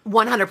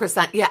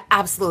 100%. Yeah,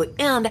 absolutely.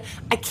 And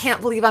I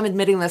can't believe I'm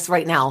admitting this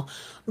right now,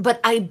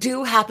 but I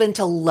do happen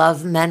to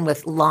love men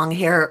with long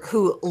hair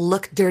who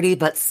look dirty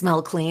but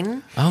smell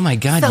clean. Oh my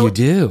God, you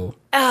do.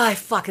 I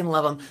fucking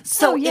love them.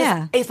 So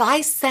if I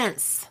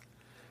sense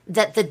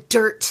that the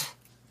dirt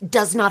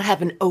does not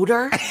have an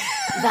odor,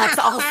 that's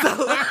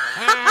also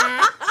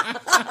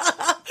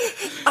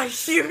a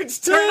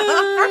huge turn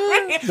on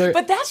for me.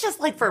 But that's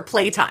just like for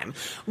playtime.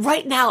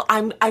 Right now,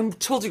 I'm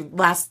told you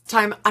last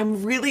time,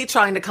 I'm really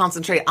trying to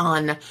concentrate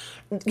on,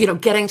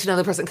 getting to know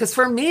the person. Because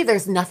for me,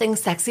 there's nothing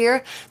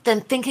sexier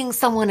than thinking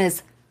someone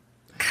is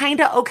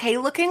kind of okay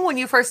looking when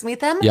you first meet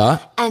them. Yeah.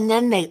 And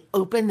then they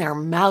open their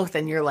mouth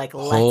and you're like,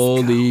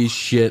 holy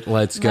shit,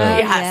 let's go. Right,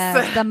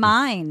 Yes. yeah. The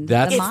mind.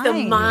 It's the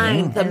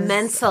mind, the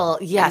mental.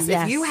 Yes.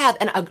 Yes. If you have,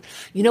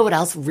 you know what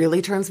else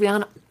really turns me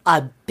on?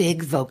 A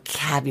big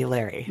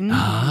vocabulary. Oh,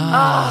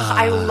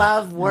 I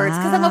love words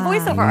because I'm a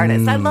voiceover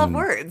artist. I love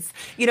words.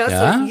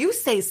 So if you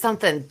say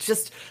something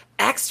just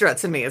extra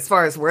to me as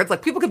far as words,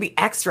 like people could be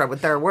extra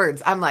with their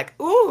words, I'm like,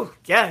 ooh,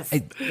 yes.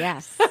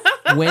 Yes.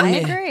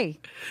 I agree.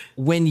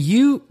 When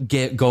you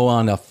go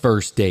on a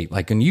first date,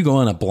 like when you go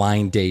on a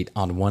blind date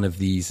on one of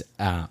these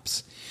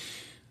apps,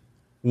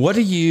 what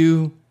are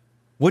you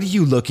What are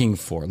you looking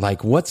for?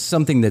 Like, what's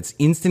something that's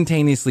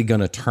instantaneously going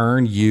to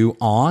turn you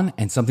on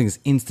and something that's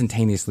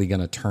instantaneously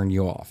going to turn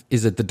you off?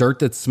 Is it the dirt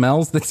that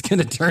smells that's going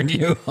to turn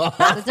you off?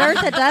 The dirt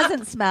that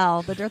doesn't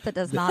smell, the dirt that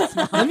does not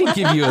smell. Let me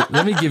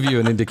give you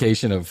an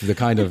indication of the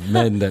kind of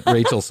men that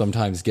Rachel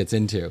sometimes gets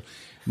into.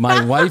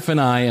 My wife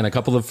and I and a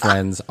couple of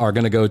friends are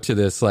going to go to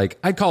this, like,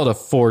 I'd call it a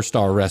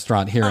 4-star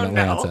restaurant here in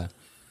Atlanta. No.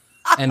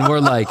 And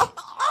we're like,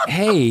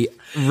 hey,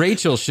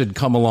 Rachel should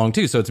come along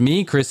too. So it's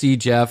me, Chrissy,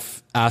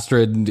 Jeff,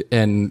 Astrid,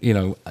 and, you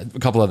know, a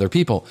couple other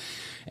people.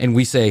 And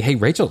we say, hey,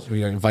 Rachel,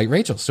 we invite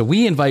Rachel. So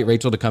we invite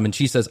Rachel to come, and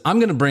she says, I'm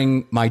going to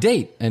bring my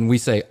date. And we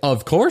say,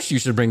 of course you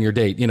should bring your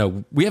date. You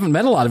know, we haven't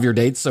met a lot of your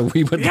dates, so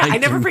we would I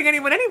never bring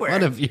anyone anywhere.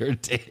 One of your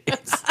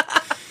dates.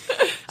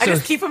 I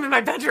just keep them in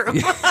my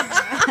bedroom.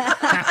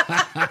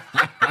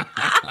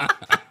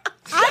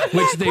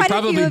 Which they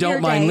probably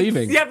don't mind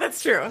leaving. Yeah,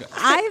 that's true.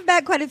 I've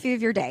met quite a few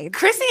of your dates.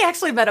 Chrissy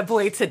actually met a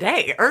boy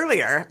today,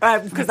 earlier,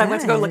 because I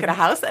went to go look at a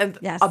house, and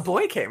a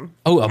boy came.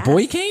 Oh, a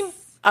boy came?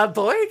 A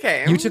boy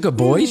came. You took a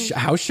boy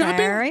house shopping?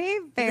 Very,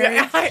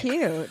 very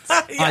cute.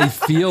 I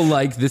feel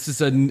like this is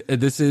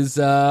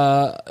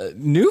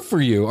new for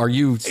you. Are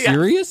you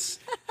serious?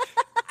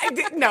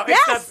 No,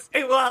 Yes.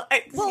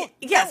 it's not.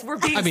 Yes, we're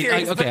being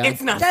serious, but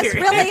it's not That's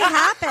serious. really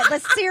happened.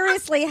 That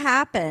seriously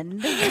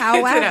happened.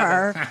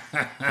 However,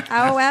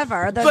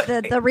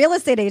 the real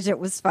estate agent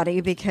was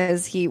funny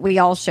because we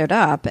all showed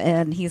up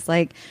and he's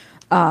like,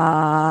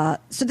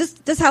 so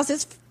this house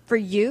is for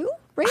you,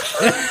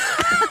 Rachel?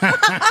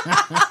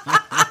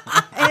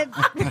 And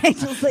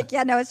Rachel's like,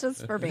 yeah, no, it's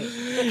just for me.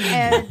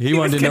 And he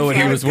wanted to know what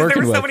he was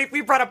working with.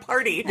 We brought a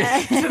party to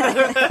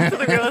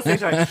the real estate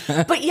joint.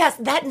 But yes,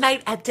 that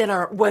night at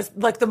dinner was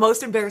like the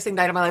most embarrassing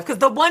night of my life, because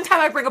the one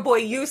time I bring a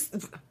boy,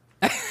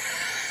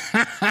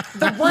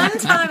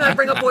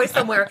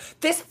 somewhere,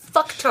 this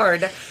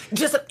fucktard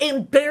just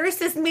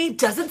embarrasses me,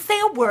 doesn't say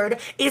a word,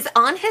 is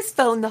on his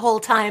phone the whole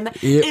time,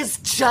 is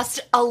just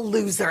a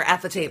loser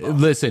at the table.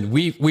 Listen,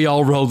 we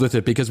all rolled with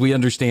it because we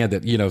understand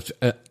that, you know,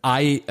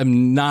 I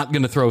am not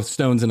going to throw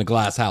stones in a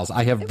glass house.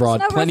 I have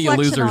brought plenty of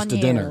losers to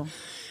dinner.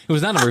 It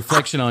was not a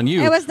reflection on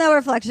you. It was no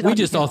reflection on you. We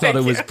just all thought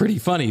it was pretty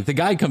funny. The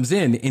guy comes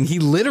in and he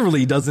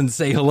literally doesn't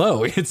say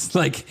hello. It's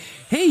like,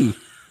 hey,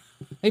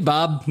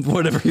 Bob,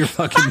 whatever your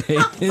fucking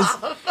name is.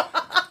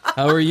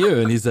 How are you?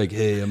 And he's like,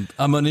 hey,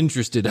 I'm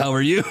uninterested. How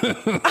are you?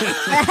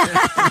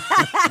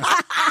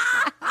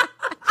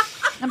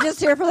 I'm just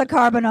here for the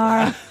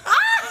carbonara.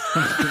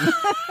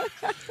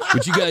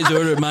 Would you guys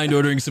mind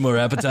ordering some more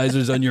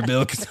appetizers on your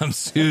bill? Because I'm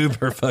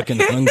super fucking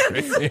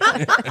hungry.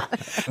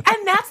 And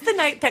that's the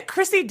night that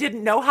Chrissy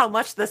didn't know how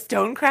much the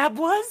stone crab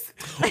was.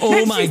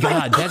 Oh my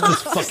God, that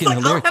was fucking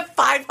hilarious. I'll have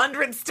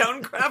 500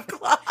 stone crab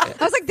claws. I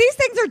was like, these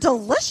things are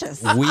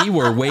delicious. We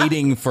were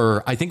waiting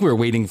for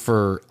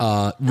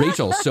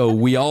Rachel. So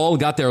we all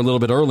got there a little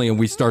bit early and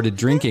we started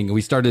drinking.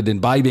 We started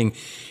imbibing.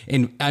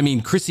 And I mean,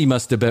 Chrissy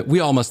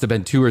we all must have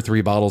been 2 or 3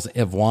 bottles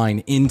of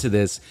wine into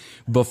this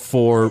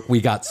before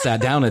we got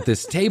sat down at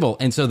this table.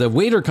 And so the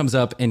waiter comes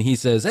up and he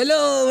says,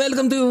 hello,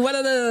 welcome to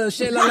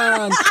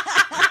Shelalan.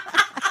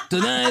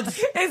 Tonight.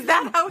 Is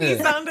that how he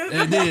sounded?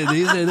 He did.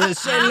 He said,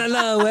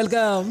 Shalala,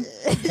 welcome.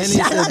 And he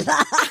said,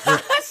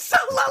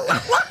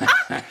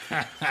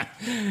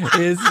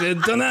 he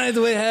said, tonight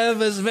we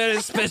have a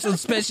very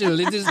special.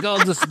 It is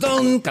called the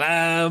stone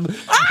crab.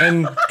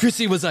 And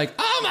Chrissy was like,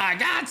 oh my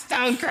God,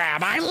 stone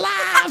crab. I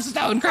love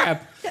stone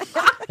crab.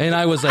 And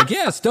I was like,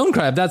 yeah, stone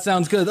crab. That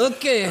sounds good.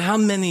 Okay, how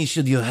many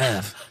should you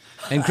have?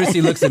 And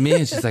Chrissy looks at me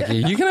and she's like, are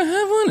you going to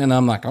have one? And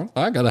I'm like, oh,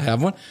 I got to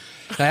have one.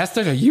 I asked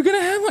her, are you going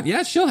to have one?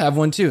 Yeah, she'll have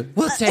one too.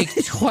 We'll take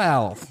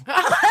 12.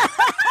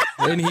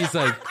 And he's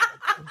like,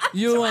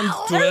 you want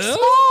 12? They're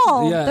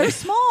small. Yeah. They're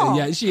small.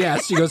 Yeah, she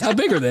asked, she goes, how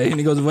big are they? And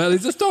he goes, well,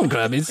 it's a stone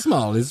crab. It's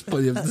small. It's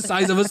the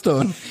size of a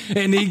stone.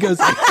 And he goes,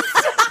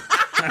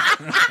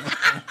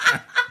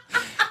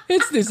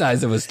 it's the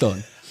size of a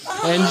stone.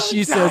 And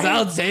she says,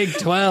 I'll take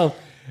 12.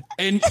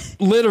 And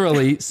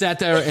literally sat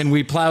there and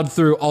we plowed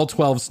through all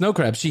 12 snow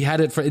crabs. She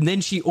had it and then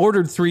she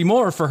ordered 3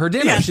 more for her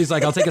dinner. Yeah. She's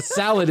like, I'll take a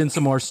salad and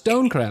some more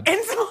stone crab.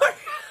 And some more.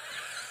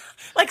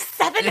 Like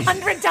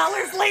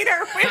 $700 later,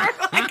 we were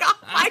like, oh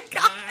my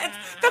God,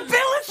 the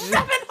bill is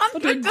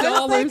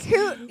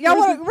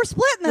 $700. We're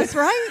splitting this,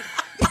 right?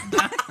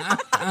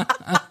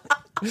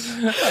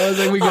 I was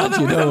like, we got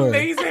you. That was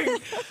amazing.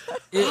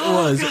 It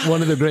was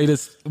one of the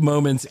greatest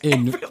moments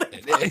in.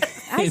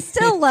 I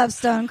still love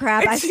stone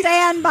crab. I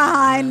stand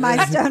behind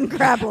my stone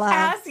crab love.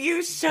 As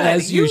you should.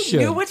 As you should.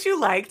 Knew what you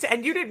liked,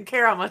 and you didn't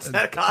care how much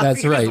that cost.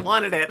 That's you right. Just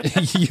wanted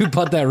it. You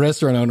bought that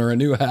restaurant owner a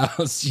new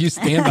house. You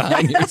stand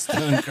behind your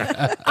stone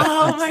crab.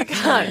 Oh my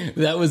God.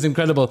 That was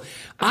incredible.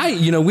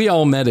 We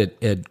all met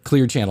at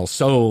Clear Channel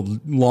so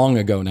long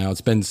ago now.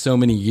 It's been so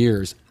many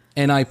years.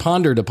 And I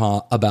pondered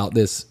about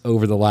this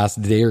over the last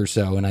day or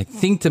so. And I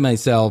think to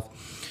myself,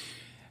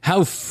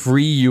 how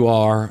free you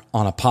are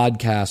on a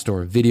podcast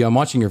or a video. I'm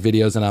watching your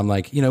videos and I'm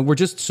like, we're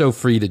just so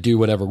free to do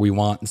whatever we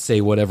want and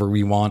say whatever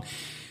we want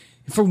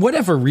for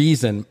whatever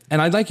reason.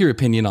 And I'd like your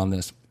opinion on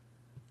this.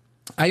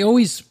 I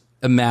always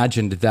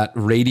imagined that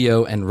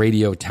radio and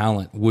radio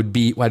talent would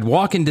be. I'd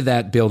walk into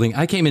that building.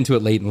 I came into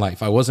it late in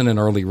life. I wasn't an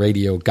early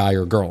radio guy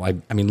or girl.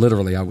 I mean,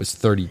 literally, I was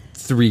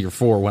 33 or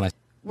 4 when I.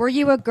 Were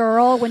you a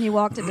girl when you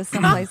walked into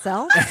someplace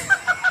else?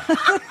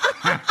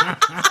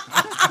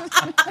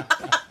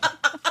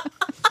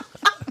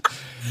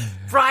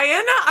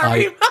 Brian, are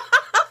you?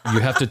 You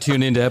have to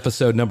tune into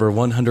episode number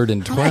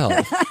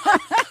 112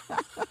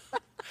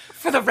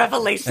 for the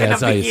revelation as of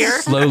the I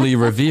year. slowly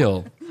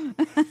reveal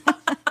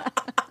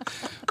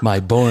my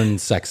born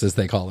sex, as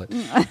they call it,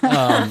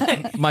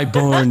 my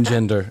born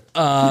gender.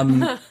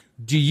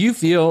 Do you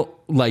feel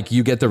like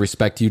you get the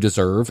respect you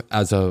deserve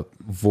as a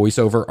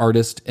voiceover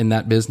artist in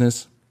that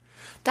business?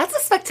 That's a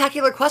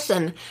spectacular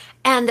question.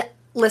 And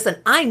listen,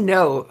 I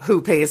know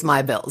who pays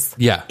my bills.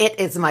 Yeah. It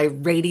is my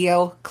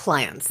radio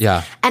clients.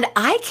 Yeah. And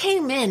I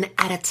came in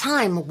at a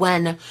time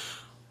when,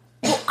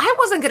 I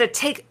wasn't going to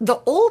take the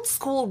old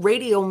school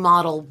radio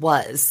model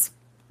was,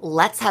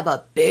 let's have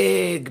a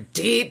big,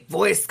 deep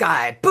voice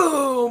guy.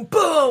 Boom,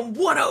 boom,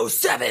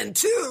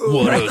 107.2.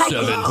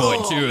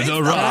 107.2,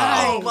 the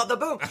rock. Boom, the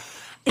boom.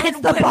 It's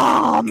the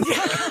bomb.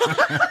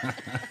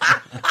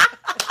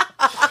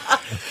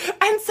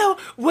 And so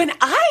when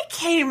I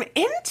came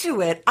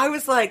into it, I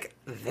was like,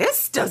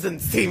 this doesn't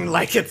seem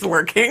like it's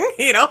working.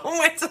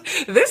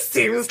 This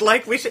seems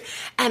like we should.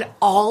 And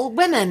all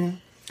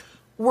women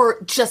were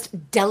just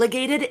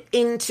relegated.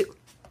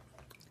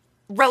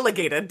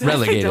 Delegated. I'm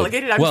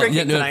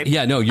drinking tonight.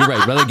 Yeah, no, you're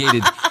right.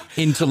 Relegated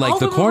into like all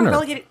the women corner. Were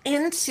relegated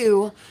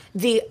into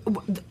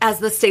as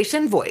the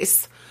station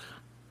voice,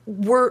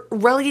 were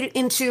relegated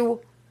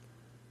into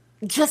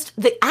just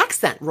the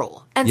accent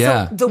role. And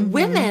so the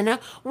women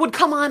would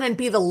come on and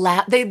be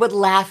they would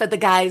laugh at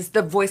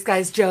the voice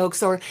guy's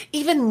jokes, or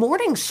even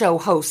morning show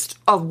host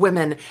of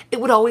women.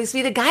 It would always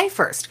be the guy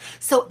first.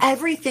 So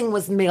everything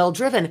was male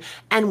driven.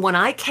 And when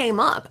I came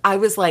up, I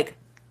was like,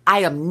 I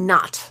am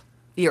not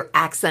your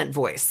accent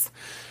voice.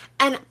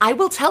 And I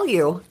will tell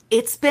you,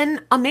 it's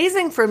been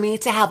amazing for me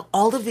to have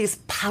all of these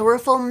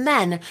powerful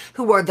men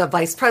who are the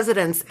vice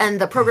presidents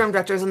and the program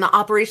directors and the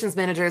operations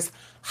managers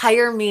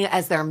hire me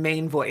as their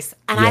main voice.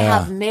 And I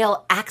have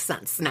male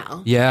accents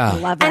now. Yeah. I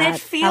love that. And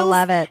it feels, I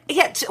love it.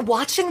 Yeah,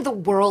 watching the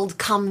world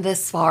come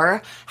this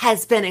far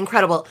has been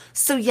incredible.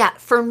 So yeah,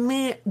 for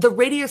me, the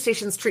radio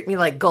stations treat me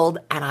like gold,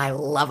 and I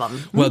love them.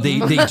 Well, they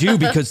do,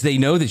 because they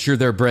know that you're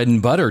their bread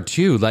and butter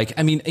too. Like,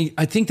 I mean,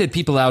 I think that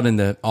people out in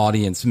the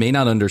audience may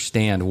not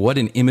understand what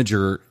an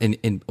imager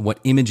and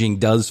what imaging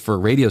does for a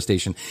radio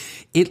station.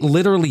 It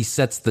literally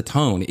sets the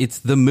tone. It's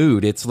the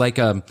mood. It's like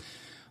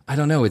I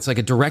don't know. It's like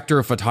a director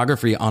of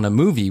photography on a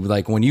movie.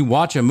 Like when you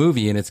watch a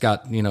movie and it's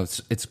got,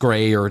 it's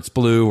gray or it's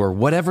blue or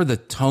whatever the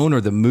tone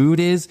or the mood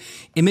is,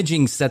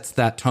 imaging sets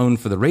that tone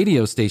for the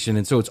radio station.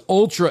 And so it's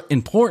ultra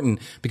important,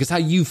 because how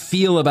you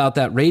feel about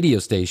that radio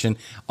station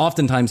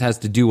oftentimes has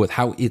to do with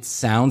how it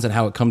sounds and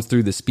how it comes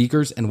through the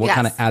speakers and what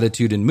kind of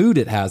attitude and mood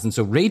it has. And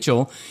so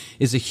Rachel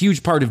is a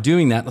huge part of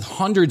doing that with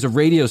hundreds of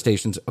radio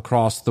stations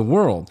across the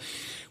world.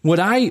 When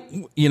I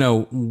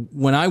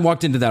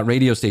walked into that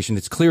radio station,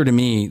 it's clear to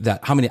me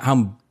that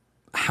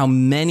how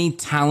many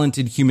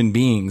talented human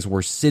beings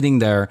were sitting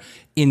there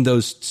in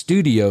those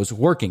studios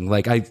working.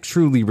 Like, I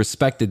truly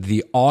respected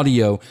the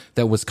audio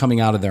that was coming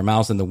out of their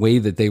mouths and the way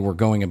that they were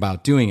going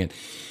about doing it.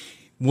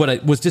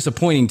 What was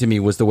disappointing to me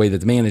was the way that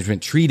the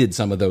management treated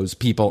some of those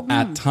people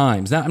at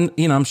times. Now,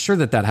 I'm sure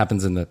that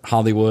happens in the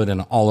Hollywood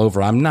and all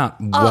over. I'm not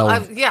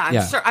I'm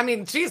sure. I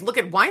mean, geez, look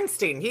at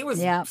Weinstein. He was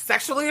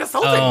sexually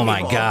assaulting Oh people.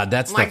 my God,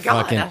 that's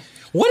fucking.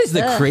 What is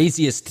the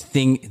craziest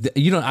thing?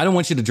 I don't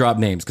want you to drop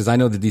names, because I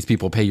know that these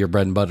people pay your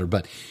bread and butter,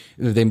 but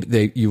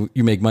you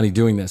make money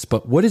doing this.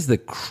 But what is the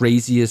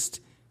craziest?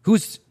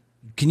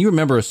 Can you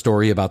remember a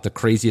story about the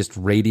craziest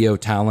radio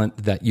talent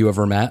that you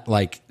ever met?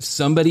 Like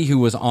somebody who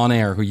was on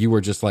air who you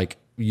were just like,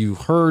 you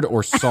heard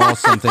or saw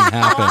something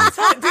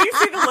happen. Do you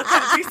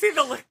see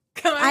the look?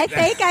 I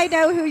think I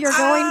know who you're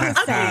going to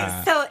say.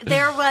 Okay, so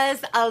there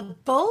was a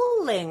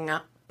bowling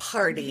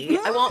party.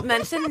 I won't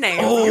mention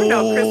names. You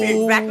know,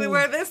 Chrissy, exactly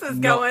where this is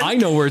going. I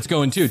know where it's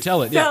going too.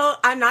 Tell it. So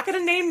I'm not going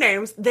to name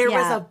names. There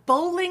was a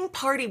bowling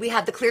party. We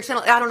had the Clear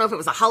Channel. I don't know if it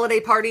was a holiday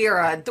party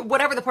or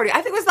whatever the party. I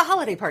think it was the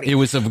holiday party. It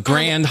was a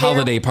grand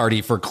holiday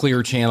party for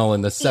Clear Channel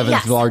in the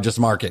 7th largest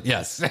market.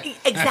 Yes.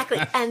 Exactly.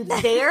 And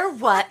there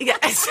was...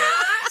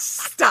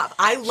 Stop.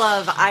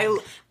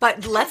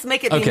 But let's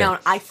make it be known.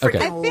 I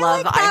freaking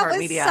love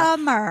iHeartMedia.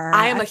 Summer.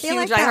 I am a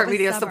huge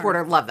iHeartMedia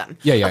supporter. Love them.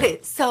 Yeah. Okay,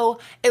 so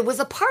it was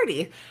a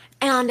party,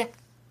 and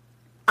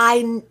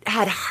I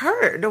had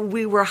heard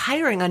we were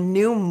hiring a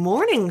new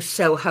morning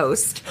show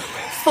host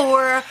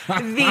for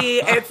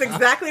it's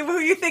exactly who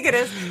you think it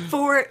is,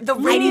 for the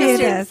radio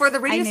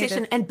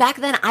station. And back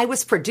then I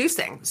was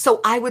producing. So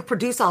I would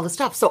produce all the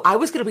stuff. So I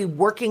was going to be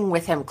working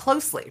with him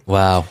closely.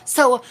 Wow.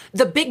 So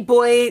the big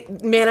boy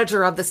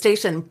manager of the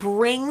station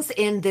brings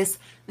in this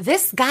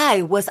This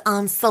guy was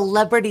on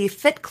Celebrity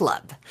Fit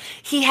Club.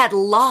 He had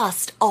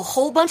lost a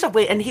whole bunch of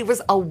weight, and he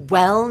was a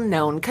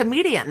well-known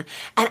comedian.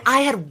 And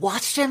I had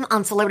watched him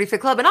on Celebrity Fit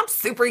Club, and I'm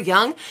super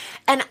young.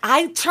 And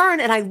I turn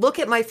and I look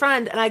at my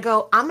friend, and I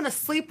go, I'm going to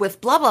sleep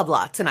with blah, blah,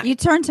 blah tonight. You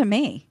turned to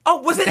me.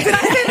 Oh, was it? Did I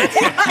say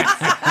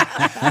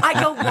that?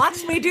 I go,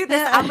 watch me do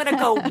this. I'm going to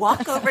go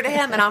walk over to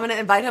him, and I'm going to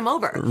invite him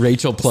over.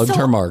 Rachel plugged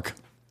her mark.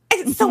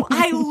 So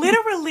I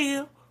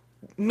literally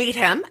meet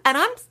him, and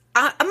I'm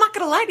not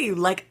going to lie to you.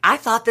 Like, I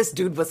thought this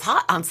dude was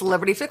hot on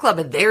Celebrity Fit Club,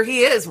 and there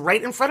he is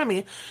right in front of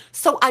me.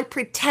 So I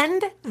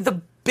pretend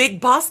the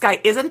big boss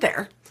guy isn't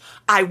there.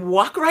 I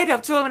walk right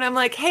up to him, and I'm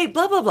like, hey,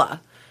 blah, blah, blah.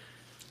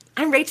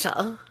 I'm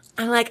Rachel.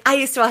 I'm like, I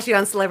used to watch you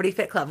on Celebrity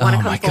Fit Club. Want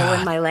to come bowl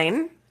in my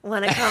lane?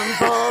 Want to come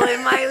bowl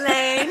in my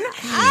lane?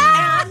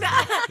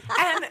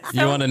 And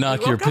so you want to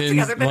knock your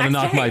pins? Want to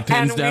knock my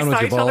pins down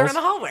with your balls? Each other in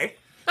the hallway.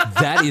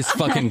 That is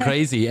fucking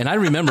crazy. And I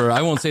remember,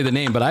 I won't say the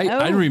name, but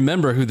I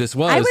remember who this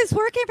was. I was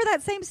working for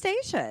that same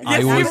station.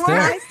 I was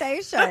there. My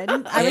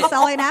station. I was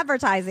selling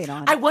advertising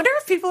on it. I wonder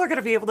if people are going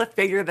to be able to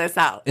figure this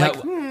out.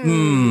 Like,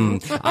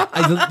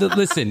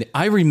 listen,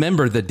 I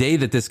remember the day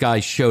that this guy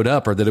showed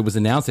up, or that it was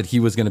announced that he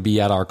was going to be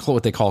at our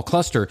what they call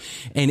cluster,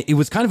 and it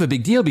was kind of a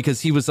big deal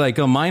because he was like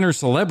a minor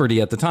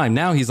celebrity at the time.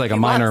 Now he's like a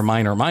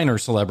minor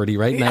celebrity,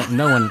 right? Yeah.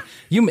 No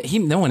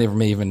one ever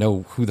may even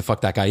know who the fuck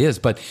that guy is,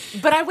 but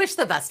I wish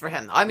the best for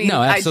him. I mean,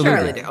 no, absolutely. I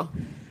surely do.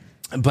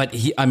 But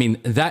and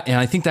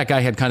I think that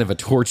guy had kind of a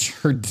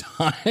tortured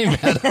time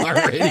at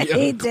our radio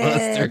He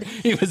cluster. did.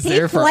 He was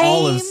there for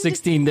all of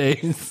 16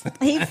 days.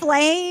 He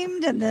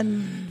flamed and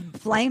then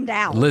flamed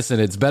out. Listen,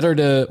 it's better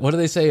to, what do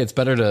they say? It's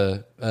better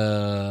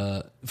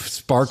to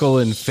sparkle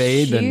and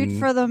fade Shoot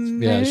for the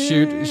moon. Yeah,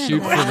 shoot for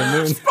the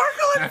moon.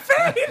 Sparkle and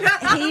fade.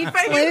 He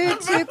flew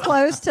too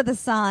close to the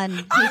sun.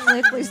 He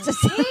flew close to the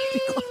sun.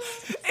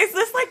 Is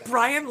this like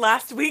Brian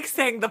last week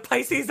saying the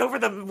Pisces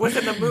was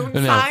in the moon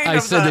No, sign? I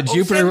said that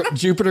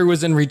Jupiter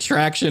was in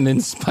retraction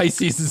and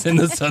Pisces is in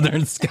the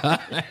southern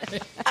sky.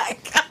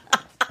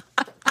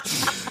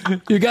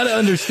 You got to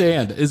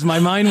understand, is my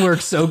mind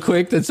works so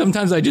quick that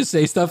sometimes I just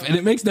say stuff and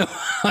it makes no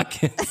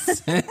fucking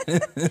sense.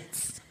 It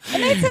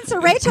made sense to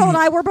Rachel and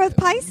I were both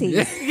Pisces.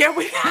 Yeah,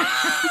 we.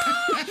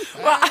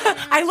 Well,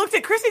 I looked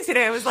at Chrissy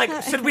today. I was like,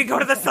 should we go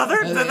to the south?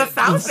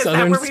 Is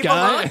that where we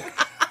belong?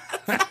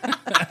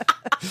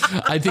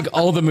 I think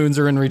all the moons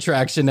are in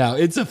retraction now.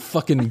 It's a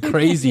fucking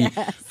crazy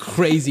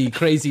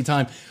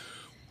time.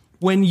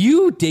 When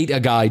you date a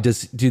guy, do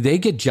they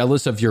get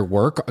jealous of your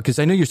work? Because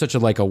I know you're such a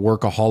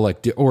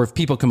workaholic. Or if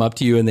people come up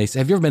to you and they say,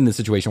 have you ever been in a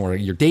situation where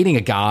you're dating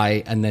a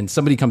guy and then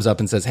somebody comes up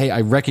and says, hey,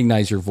 I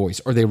recognize your voice,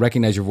 or they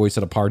recognize your voice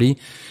at a party?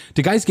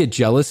 Do guys get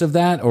jealous of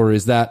that? Or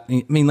is that,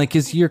 I mean, like,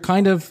 is you're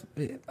kind of,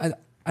 I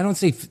don't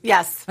say,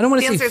 yes. I don't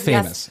want to say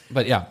famous,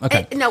 but yeah.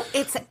 Okay.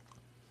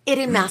 It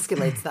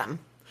emasculates them.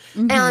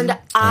 And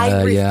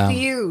I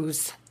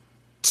refuse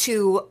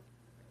to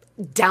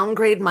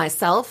downgrade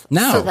myself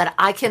so that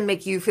I can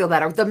make you feel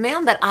better. The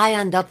man that I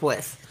end up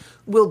with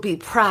will be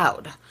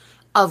proud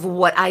of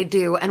what I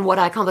do and what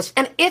I accomplish.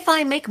 And if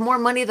I make more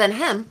money than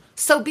him,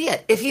 so be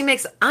it. If he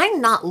makes, I'm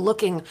not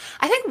looking.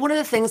 I think one of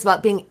the things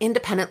about being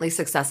independently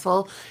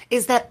successful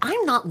is that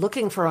I'm not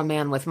looking for a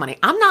man with money.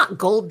 I'm not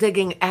gold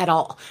digging at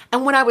all.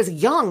 And when I was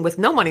young with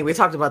no money, we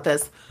talked about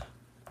this,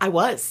 I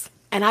was.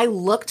 And I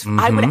looked,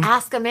 I would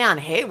ask a man,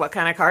 hey, what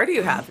kind of car do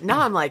you have?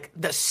 Now I'm like,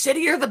 the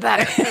shittier, the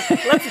better.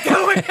 Let's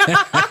go.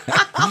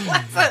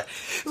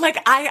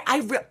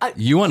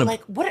 You want to,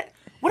 like, what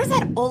is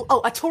that?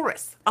 Oh, a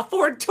Taurus, a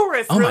Ford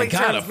Taurus. Oh really my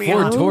God, a turns me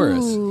Ford on.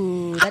 Taurus.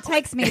 Ooh, that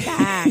takes me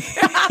back.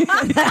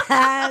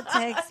 That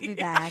takes me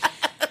back.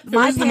 It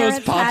was the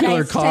most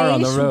popular car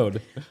on the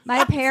road.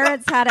 My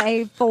parents had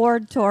a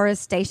Ford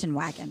Taurus station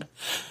wagon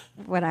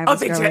when I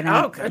was growing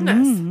up. Oh,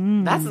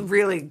 goodness. That's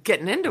really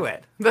getting into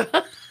it.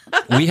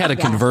 We had a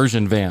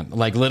conversion van,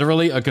 like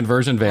literally a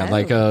conversion van,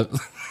 like a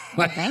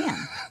van.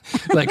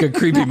 Like a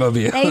creepy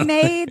mobile. They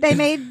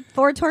made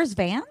Ford Taurus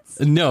vans?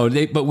 No,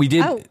 but we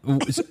did.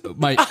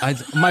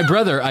 My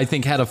brother, I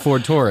think, had a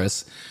Ford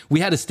Taurus. We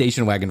had a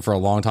station wagon for a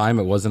long time.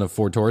 It wasn't a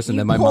Ford Taurus, and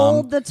then my mom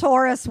pulled the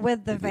Taurus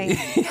with the van.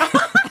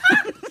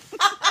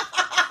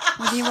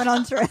 When you went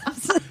on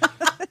trips.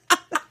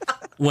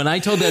 When I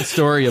told that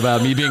story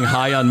about me being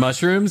high on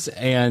mushrooms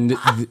and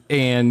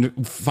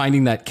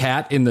finding that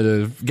cat in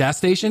the gas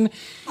station,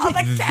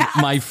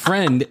 my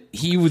friend,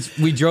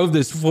 we drove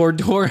this Ford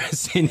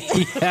Taurus and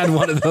he had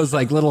one of those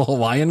like little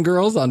Hawaiian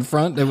girls on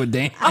front that would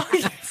dance.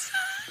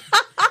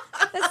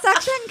 The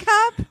suction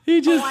cup.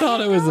 He just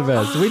thought it was the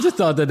best. We just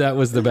thought that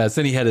was the best.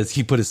 And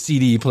he put a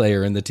CD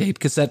player in the tape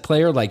cassette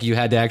player. Like you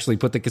had to actually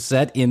put the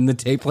cassette in the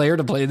tape player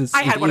to play the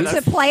CD. I had one of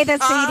those. To play the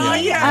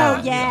CD? Yeah.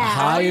 Oh, yeah.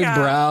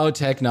 Highbrow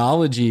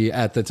technology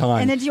at the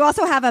time. And did you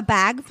also have a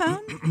bag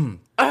phone?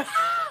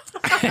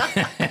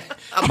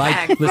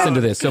 Listen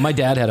to this. So my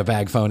dad had a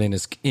bag phone in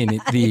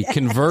the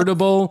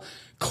convertible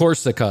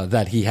Corsica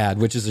that he had,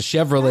 which is a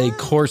Chevrolet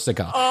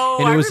Corsica. Oh,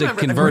 and it was I a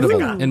remember the convertible.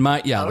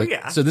 Corsica.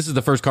 And so this is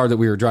the first car that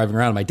we were driving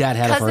around. My dad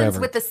had it forever.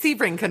 Cousins with the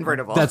Sebring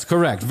convertible. That's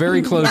correct.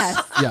 Very close.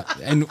 Yes. Yeah.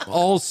 And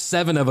all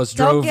 7 of us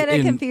Don't drove get it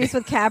in. confused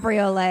with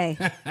cabriolet.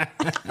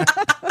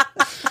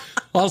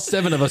 All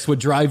 7 of us would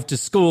drive to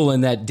school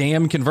in that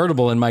damn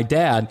convertible. And my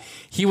dad,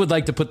 he would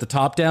like to put the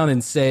top down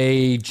and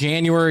say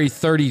January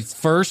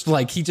 31st.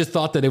 Like he just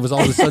thought that it was all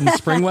of a sudden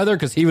spring weather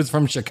because he was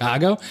from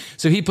Chicago.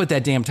 So he put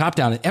that damn top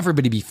down and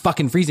everybody be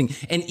fucking freezing.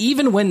 And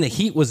even when the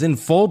heat was in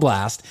full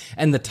blast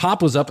and the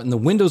top was up and the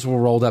windows were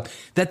rolled up,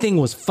 that thing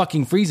was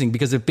fucking freezing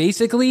because it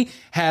basically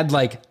had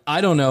like,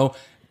 I don't know,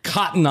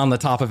 cotton on the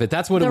top of it.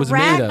 That's what it was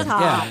made of.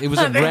 Top. Yeah, it was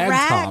a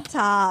rag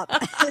top.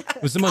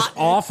 It was the most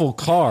awful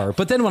car.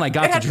 But then when I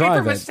got to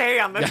drive it, paper mache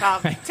on the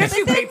top,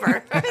 tissue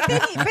paper. But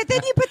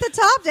then you put the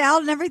top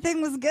down and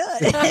everything was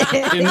good.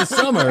 In the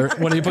summer,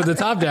 when he put the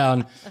top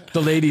down,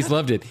 the ladies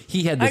loved it.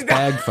 He had this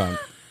bag phone.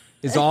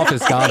 His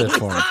office got it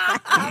for him.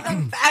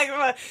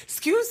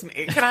 Excuse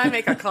me, can I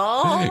make a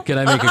call? Can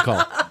I make a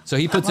call? So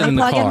he puts it in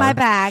the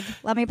car.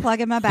 Let me plug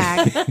in my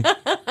bag.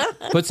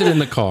 Puts it in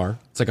the car.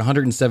 It's like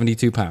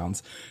 172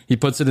 pounds. He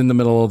puts it in the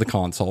middle of the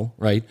console,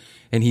 right?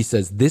 And he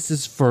says, "This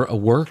is for a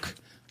work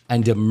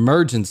and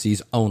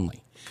emergencies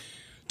only.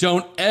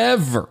 Don't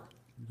ever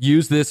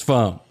use this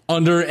phone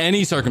under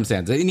any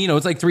circumstance." And, you know,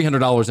 it's like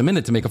 $300 a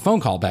minute to make a phone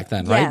call back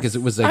then, right? Because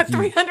it was like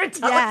 $300.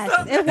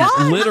 Yes, it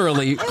was.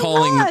 Literally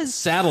calling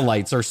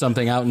satellites or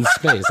something out in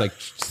space, like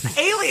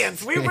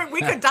aliens. We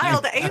could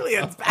dial to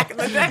aliens back in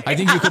the day. I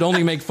think you could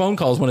only make phone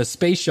calls when a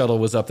space shuttle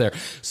was up there.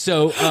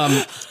 So,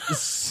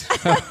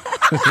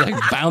 like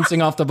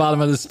bouncing off the bottom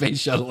of the space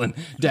shuttle and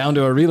down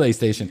to a relay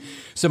station.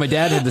 So my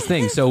dad had this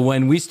thing. So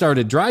when we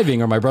started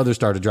driving, or my brother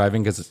started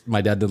driving, because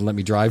my dad didn't let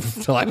me drive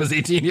until I was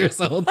 18 years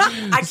old.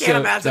 I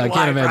can't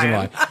imagine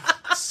why.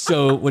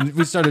 So when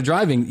we started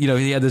driving, you know,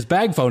 he had this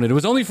bag phone, and it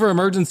was only for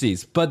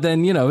emergencies. But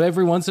then, you know,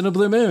 every once in a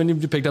blue moon,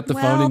 you picked up the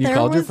phone and you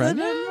called your friend.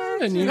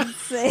 And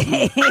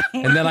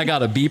then I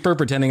got a beeper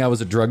pretending I was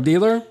a drug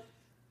dealer.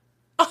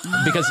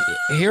 Because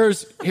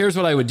here's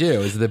what I would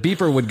do is the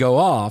beeper would go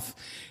off,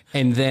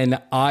 and then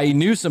I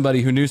knew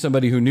somebody who knew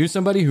somebody who knew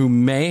somebody who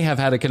may have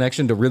had a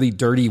connection to really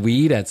dirty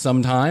weed at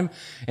some time.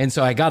 And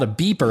so I got a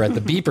beeper at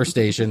the beeper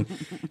station.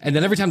 And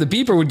then every time the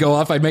beeper would go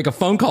off, I'd make a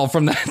phone call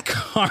from that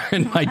car.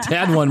 And my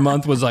dad one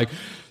month was like,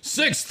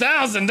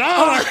 $6,000.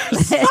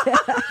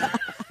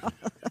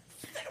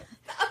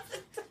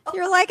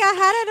 You're like, I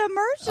had an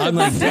emergency. I'm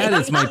like, Dad,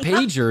 it's my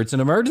pager. It's an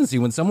emergency.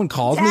 When someone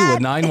calls me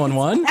with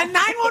 911. And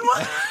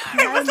 911,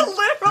 it was a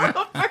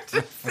literal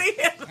emergency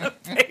in the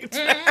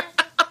pager.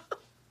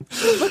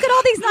 Look at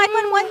all these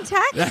 911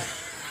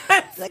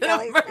 texts. Like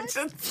an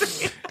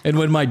emergency. And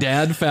when my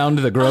dad found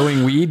the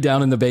growing weed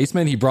down in the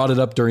basement, he brought it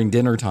up during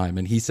dinner time.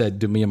 And he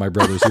said to me and my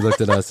brothers, he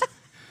looked at us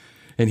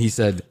and he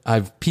said,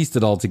 "I've pieced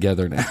it all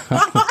together now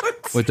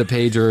with the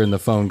pager and the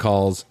phone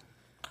calls.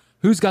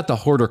 Who's got the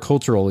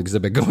horticultural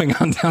exhibit going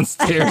on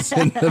downstairs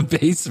in the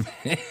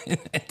basement?"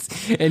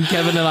 And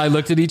Kevin and I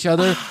looked at each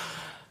other.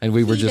 And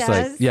we were just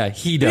like, yeah,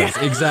 he does.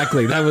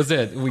 Exactly. That was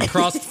it. We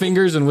crossed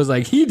fingers and was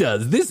like, he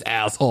does. This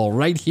asshole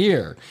right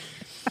here.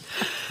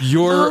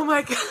 Your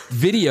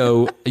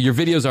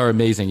videos are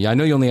amazing. Yeah, I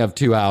know you only have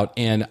 2 out,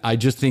 and I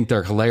just think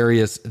they're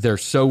hilarious. They're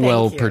so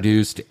well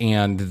produced,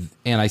 and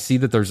I see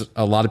that there's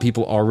a lot of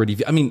people already.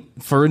 I mean,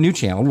 for a new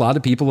channel, a lot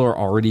of people are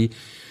already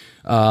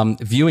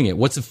viewing it.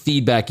 What's the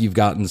feedback you've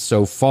gotten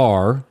so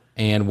far,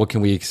 and what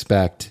can we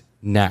expect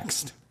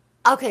next?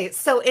 Okay,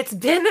 so it's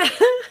been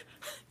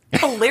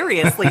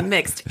hilariously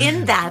mixed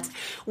in that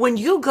when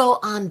you go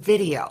on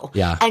video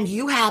and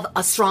you have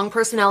a strong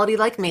personality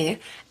like me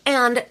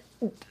and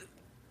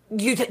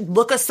you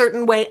look a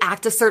certain way,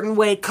 act a certain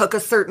way, cook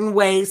a certain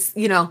way,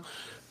 you know,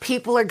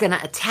 people are going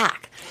to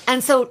attack.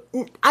 And so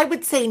I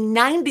would say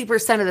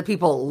 90% of the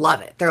people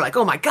love it. They're like,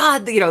 oh my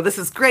God, you know, this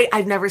is great.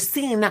 I've never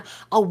seen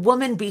a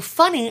woman be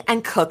funny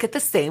and cook at the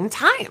same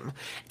time.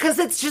 Because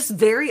it's just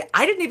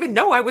I didn't even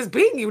know I was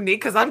being unique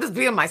because I'm just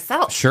being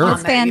myself. Sure.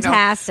 It's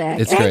fantastic. You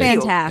know? It's great.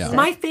 Fantastic. Yeah.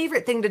 My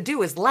favorite thing to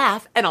do is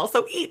laugh and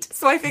also eat.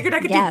 So I figured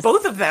I could do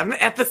both of them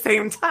at the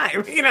same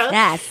time, you know?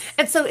 Yes.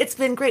 And so it's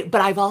been great.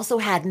 But I've also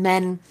had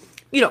men,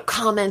 you know,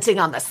 commenting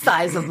on the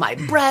size of my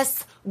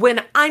breasts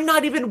when I'm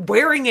not even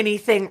wearing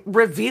anything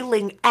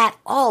revealing at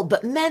all,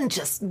 but men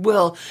just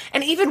will,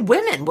 and even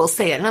women will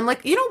say it. And I'm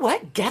like, you know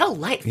what? Get a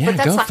life. Yeah, but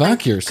that's go not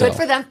fuck yourself. Good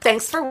for them.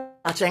 Thanks for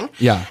watching.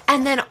 Yeah.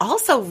 And then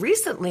also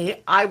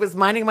recently, I was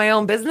minding my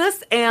own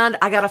business and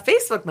I got a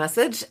Facebook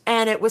message,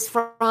 and it was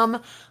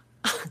from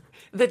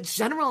the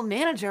general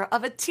manager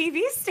of a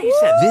TV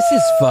station. This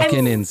is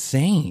fucking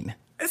insane.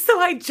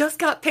 So I just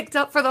got picked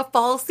up for the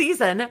fall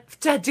season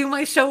to do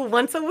my show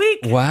once a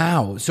week.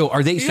 Wow. So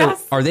are they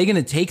going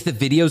to take the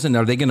videos and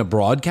are they going to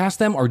broadcast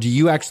them, or do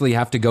you actually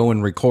have to go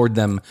and record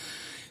them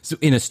So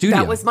in a studio.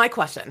 That was my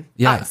question.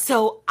 Yeah.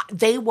 So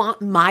they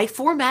want my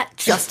format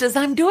just as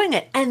I'm doing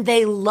it. And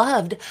they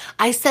loved,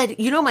 I said,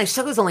 my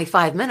show is only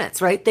 5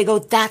 minutes, right? They go,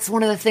 that's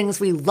one of the things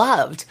we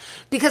loved.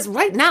 Because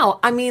right now,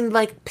 I mean,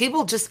 like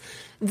people just,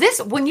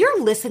 when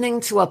you're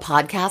listening to a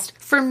podcast,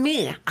 for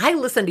me, I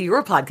listen to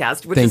your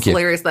podcast, which is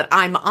hilarious that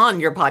I'm on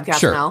your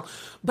podcast now.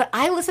 But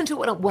I listen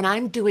to it when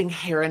I'm doing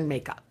hair and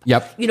makeup.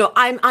 Yep.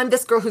 I'm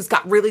this girl who's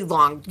got really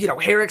long,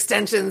 hair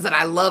extensions, and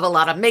I love a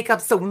lot of makeup.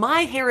 So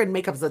my hair and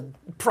makeup's a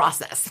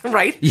process,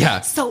 right?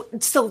 Yeah. So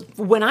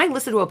when I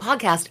listen to a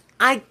podcast,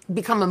 I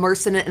become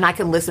immersed in it and I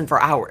can listen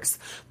for hours.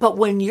 But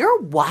when you're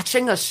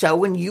watching a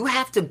show and you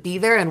have to be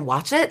there and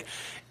watch it,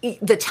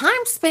 the time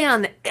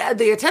span,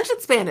 the attention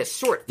span is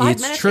short.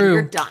 5 minutes and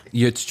you're done.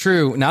 It's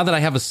true. Now that I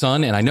have a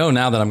son, and I know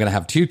now that I'm going to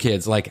have 2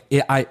 kids,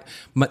 the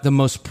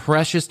most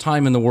precious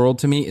time in the world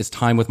to me is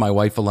time with my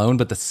wife alone.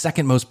 But the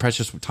second most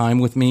precious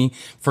time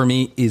for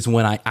me is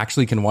when I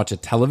actually can watch a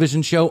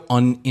television show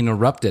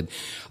uninterrupted.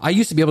 I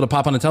used to be able to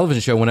pop on a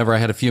television show whenever I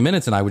had a few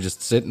minutes, and I would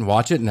just sit and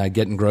watch it, and I'd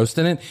get engrossed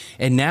in it.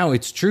 And now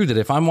it's true that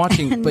if I'm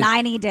watching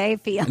 90 Day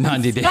Fiancé.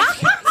 90 Day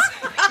Fiancé.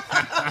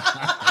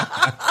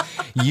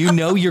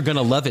 You're going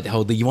to love it,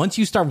 Hoadley. Once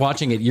you start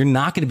watching it, you're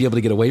not going to be able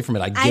to get away from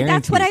it. I guarantee.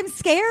 That's what I'm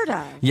scared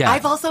of. Yeah.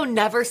 I've also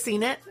never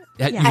seen it.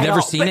 You've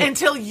never seen it?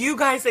 Until you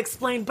guys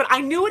explained. But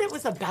I knew what it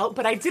was about,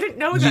 but I didn't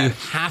know that. You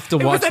have to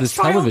watch this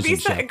television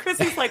show. And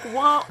Chrissy's like,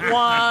 wah,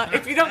 wah,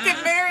 if you don't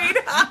get married.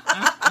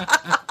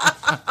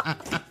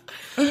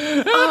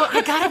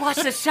 I got to watch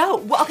the show.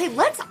 Well, okay,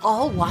 let's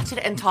all watch it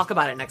and talk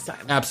about it next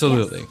time.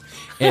 Absolutely.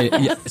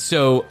 Yes.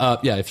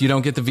 If you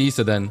don't get the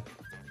visa, then...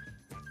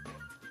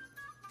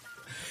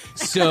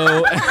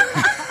 So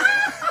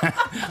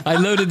I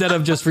loaded that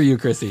up just for you,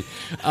 Chrissy.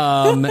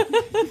 So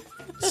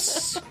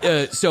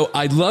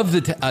I love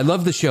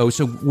the show.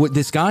 So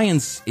this guy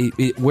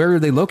where are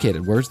they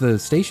located? Where's the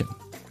station?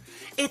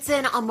 It's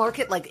in a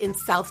market in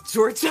South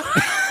Georgia,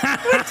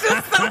 which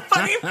is so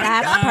funny.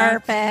 That's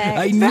perfect.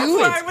 I knew That's it.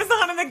 where I was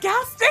on in the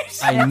gas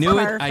station. I knew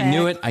it.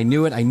 I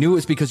knew it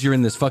was because you're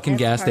in this fucking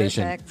gas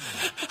station.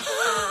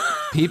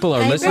 People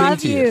are listening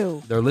to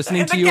you. They're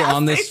listening to you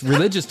on this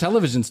religious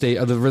television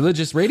station, or the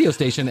religious radio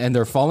station, and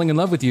they're falling in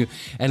love with you.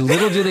 And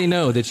little do they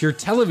know that your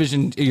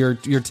television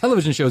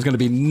show is going to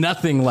be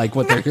nothing like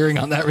what they're hearing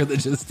on that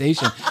religious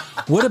station.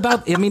 What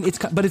about? I mean,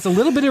 it's a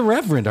little bit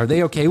irreverent. Are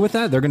they okay with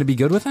that? They're going to be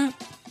good with that?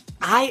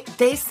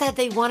 They said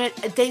they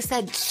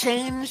said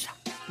change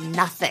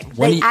nothing.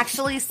 They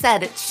actually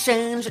said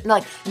change,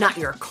 not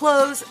your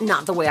clothes,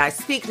 not the way I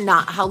speak,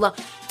 not how long.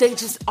 They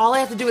just, all I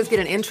have to do is get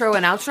an intro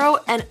and outro.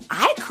 And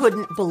I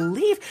couldn't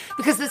believe,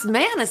 because this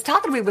man is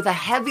talking to me with a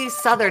heavy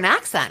Southern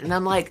accent. And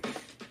I'm like,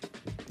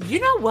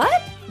 you know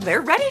what?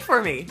 They're ready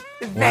for me.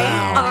 They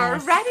are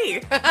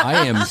ready.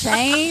 I am.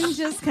 Change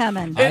is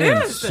coming. I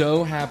am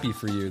so happy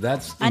for you.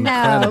 That's incredible.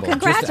 I know.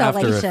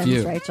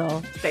 Congratulations,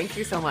 Rachel. Thank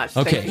you so much.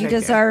 Okay. You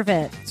deserve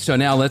it. So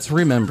now let's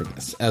remember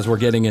this as we're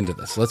getting into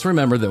this. Let's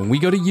remember that when we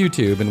go to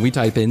YouTube and we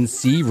type in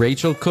See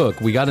Rachel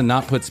Cook, we got to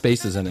not put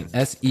spaces in it.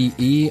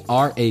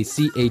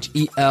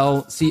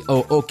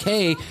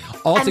 SEERACHELCOOK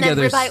all and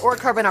together. And then ribeye or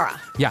carbonara.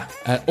 Yeah.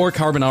 Or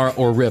carbonara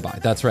or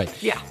ribeye. That's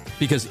right. Yeah.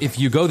 Because if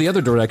you go the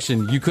other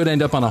direction, you could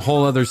end up on a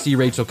whole other See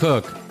Rachel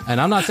Cook.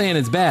 And I'm not saying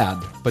it's bad,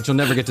 but you'll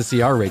never get to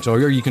see our Rachel.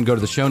 Or you can go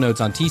to the show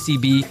notes on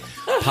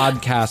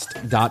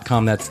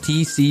tcbpodcast.com. That's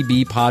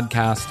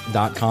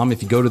tcbpodcast.com.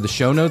 If you go to the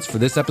show notes for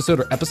this episode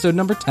or episode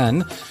number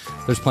 10,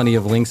 there's plenty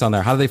of links on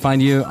there. How do they find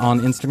you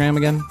on Instagram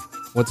again?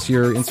 What's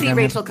your Instagram? See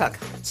Rachel Cook.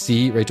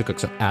 See Rachel Cook.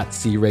 So at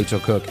See Rachel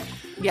Cook.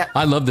 Yeah.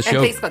 I love the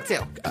show. And Facebook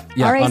too.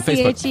 On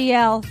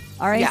Facebook.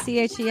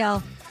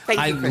 RACHEL.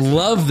 I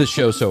love the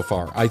show so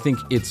far. I think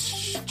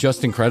it's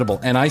just incredible.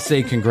 And I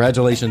say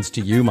congratulations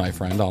to you, my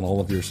friend, on all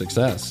of your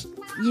success.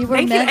 You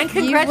were meant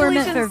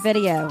for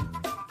video.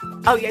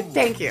 Oh, yeah,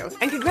 thank you.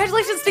 And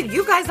congratulations to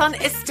you guys on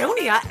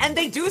Estonia. And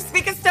they do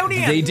speak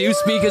Estonian. They do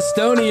speak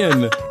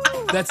Estonian.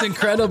 That's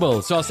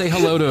incredible. So I'll say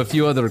hello to a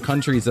few other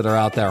countries that are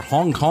out there.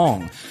 Hong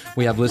Kong.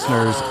 We have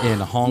listeners in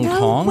Hong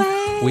Kong.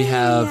 Way. We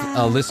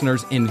have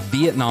listeners in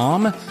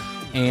Vietnam.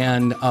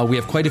 And we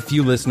have quite a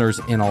few listeners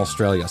in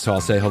Australia. So I'll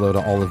say hello to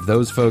all of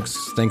those folks.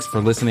 Thanks for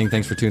listening.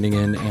 Thanks for tuning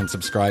in and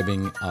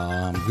subscribing.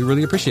 We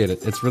really appreciate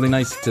it. It's really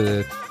nice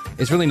to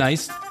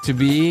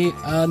be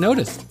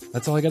noticed.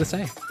 That's all I got to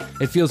say.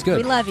 It feels good.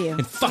 We love you.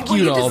 And fuck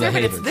you to all the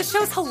haters. This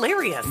show's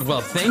hilarious. Well,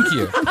 thank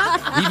you.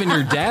 Even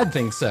your dad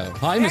thinks so.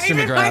 Hi, Mr.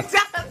 Even my McGrath.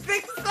 dad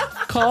thinks so.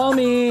 Call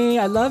me.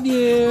 I love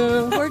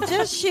you. We're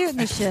just shooting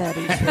the shit.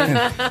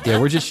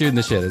 Yeah, we're just shooting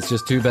the shit. It's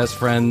just two best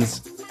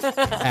friends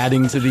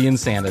adding to the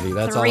insanity.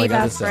 That's all I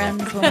got to say. 3 best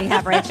friends when we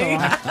have Rachel on.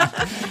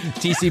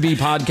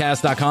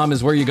 TCBpodcast.com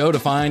is where you go to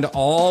find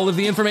all of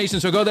the information.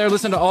 So go there,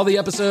 listen to all the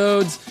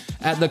episodes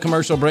at the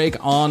commercial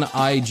break on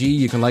IG.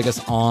 You can like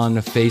us on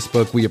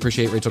Facebook. We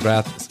appreciate Rachel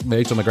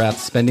McGrath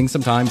spending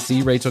some time.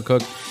 See Rachel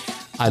Cook.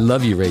 I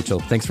love you,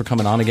 Rachel. Thanks for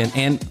coming on again.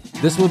 And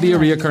this will be a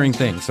reoccurring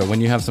thing. So when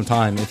you have some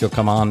time, if you'll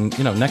come on,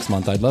 next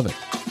month, I'd love it.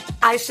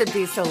 I should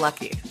be so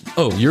lucky.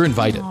 Oh, you're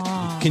invited.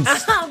 Oh, good.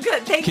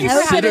 Thank you.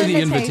 Consider the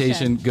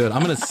invitation. Good.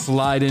 I'm going to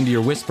slide into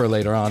your whisper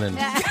later on. And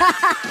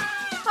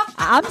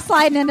I'm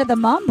sliding into the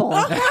mumble.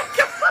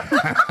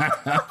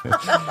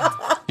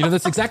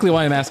 that's exactly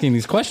why I'm asking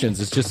these questions.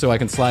 It's just so I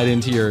can slide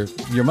into your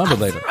mumble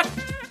later.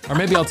 Or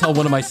maybe I'll tell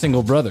one of my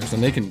single brothers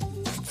and they can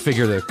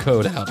figure the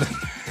code out.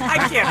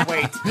 I can't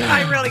wait.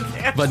 I really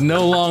can't. But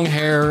no long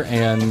hair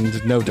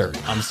and no dirt.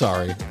 I'm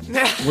sorry.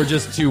 We're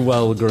just too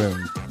well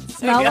groomed.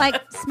 Smell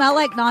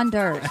like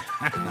non-dirt.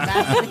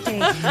 That's the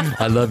key.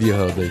 I love you,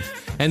 Holdley.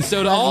 And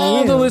so to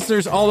all the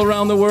listeners all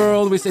around the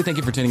world, we say thank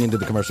you for tuning into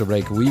the commercial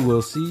break. We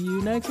will see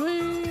you next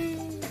week.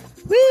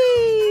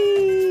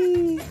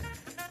 Whee!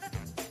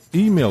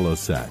 Email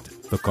us at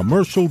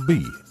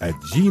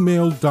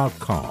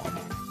thecommercialbee@gmail.com.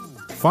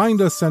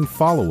 Find us and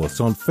follow us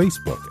on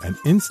Facebook and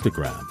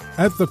Instagram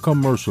at The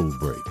Commercial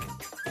Break.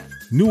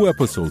 New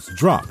episodes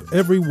drop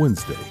every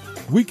Wednesday.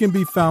 We can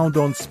be found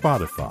on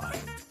Spotify,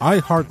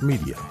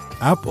 iHeartMedia,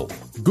 Apple,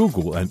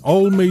 Google, and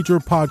all major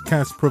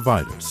podcast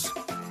providers.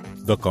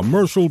 The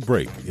Commercial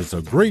Break is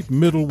a great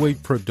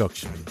middleweight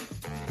production.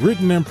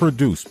 Written and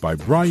produced by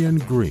Brian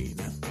Green.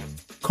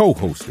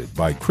 Co-hosted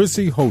by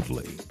Chrissy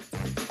Hoadley.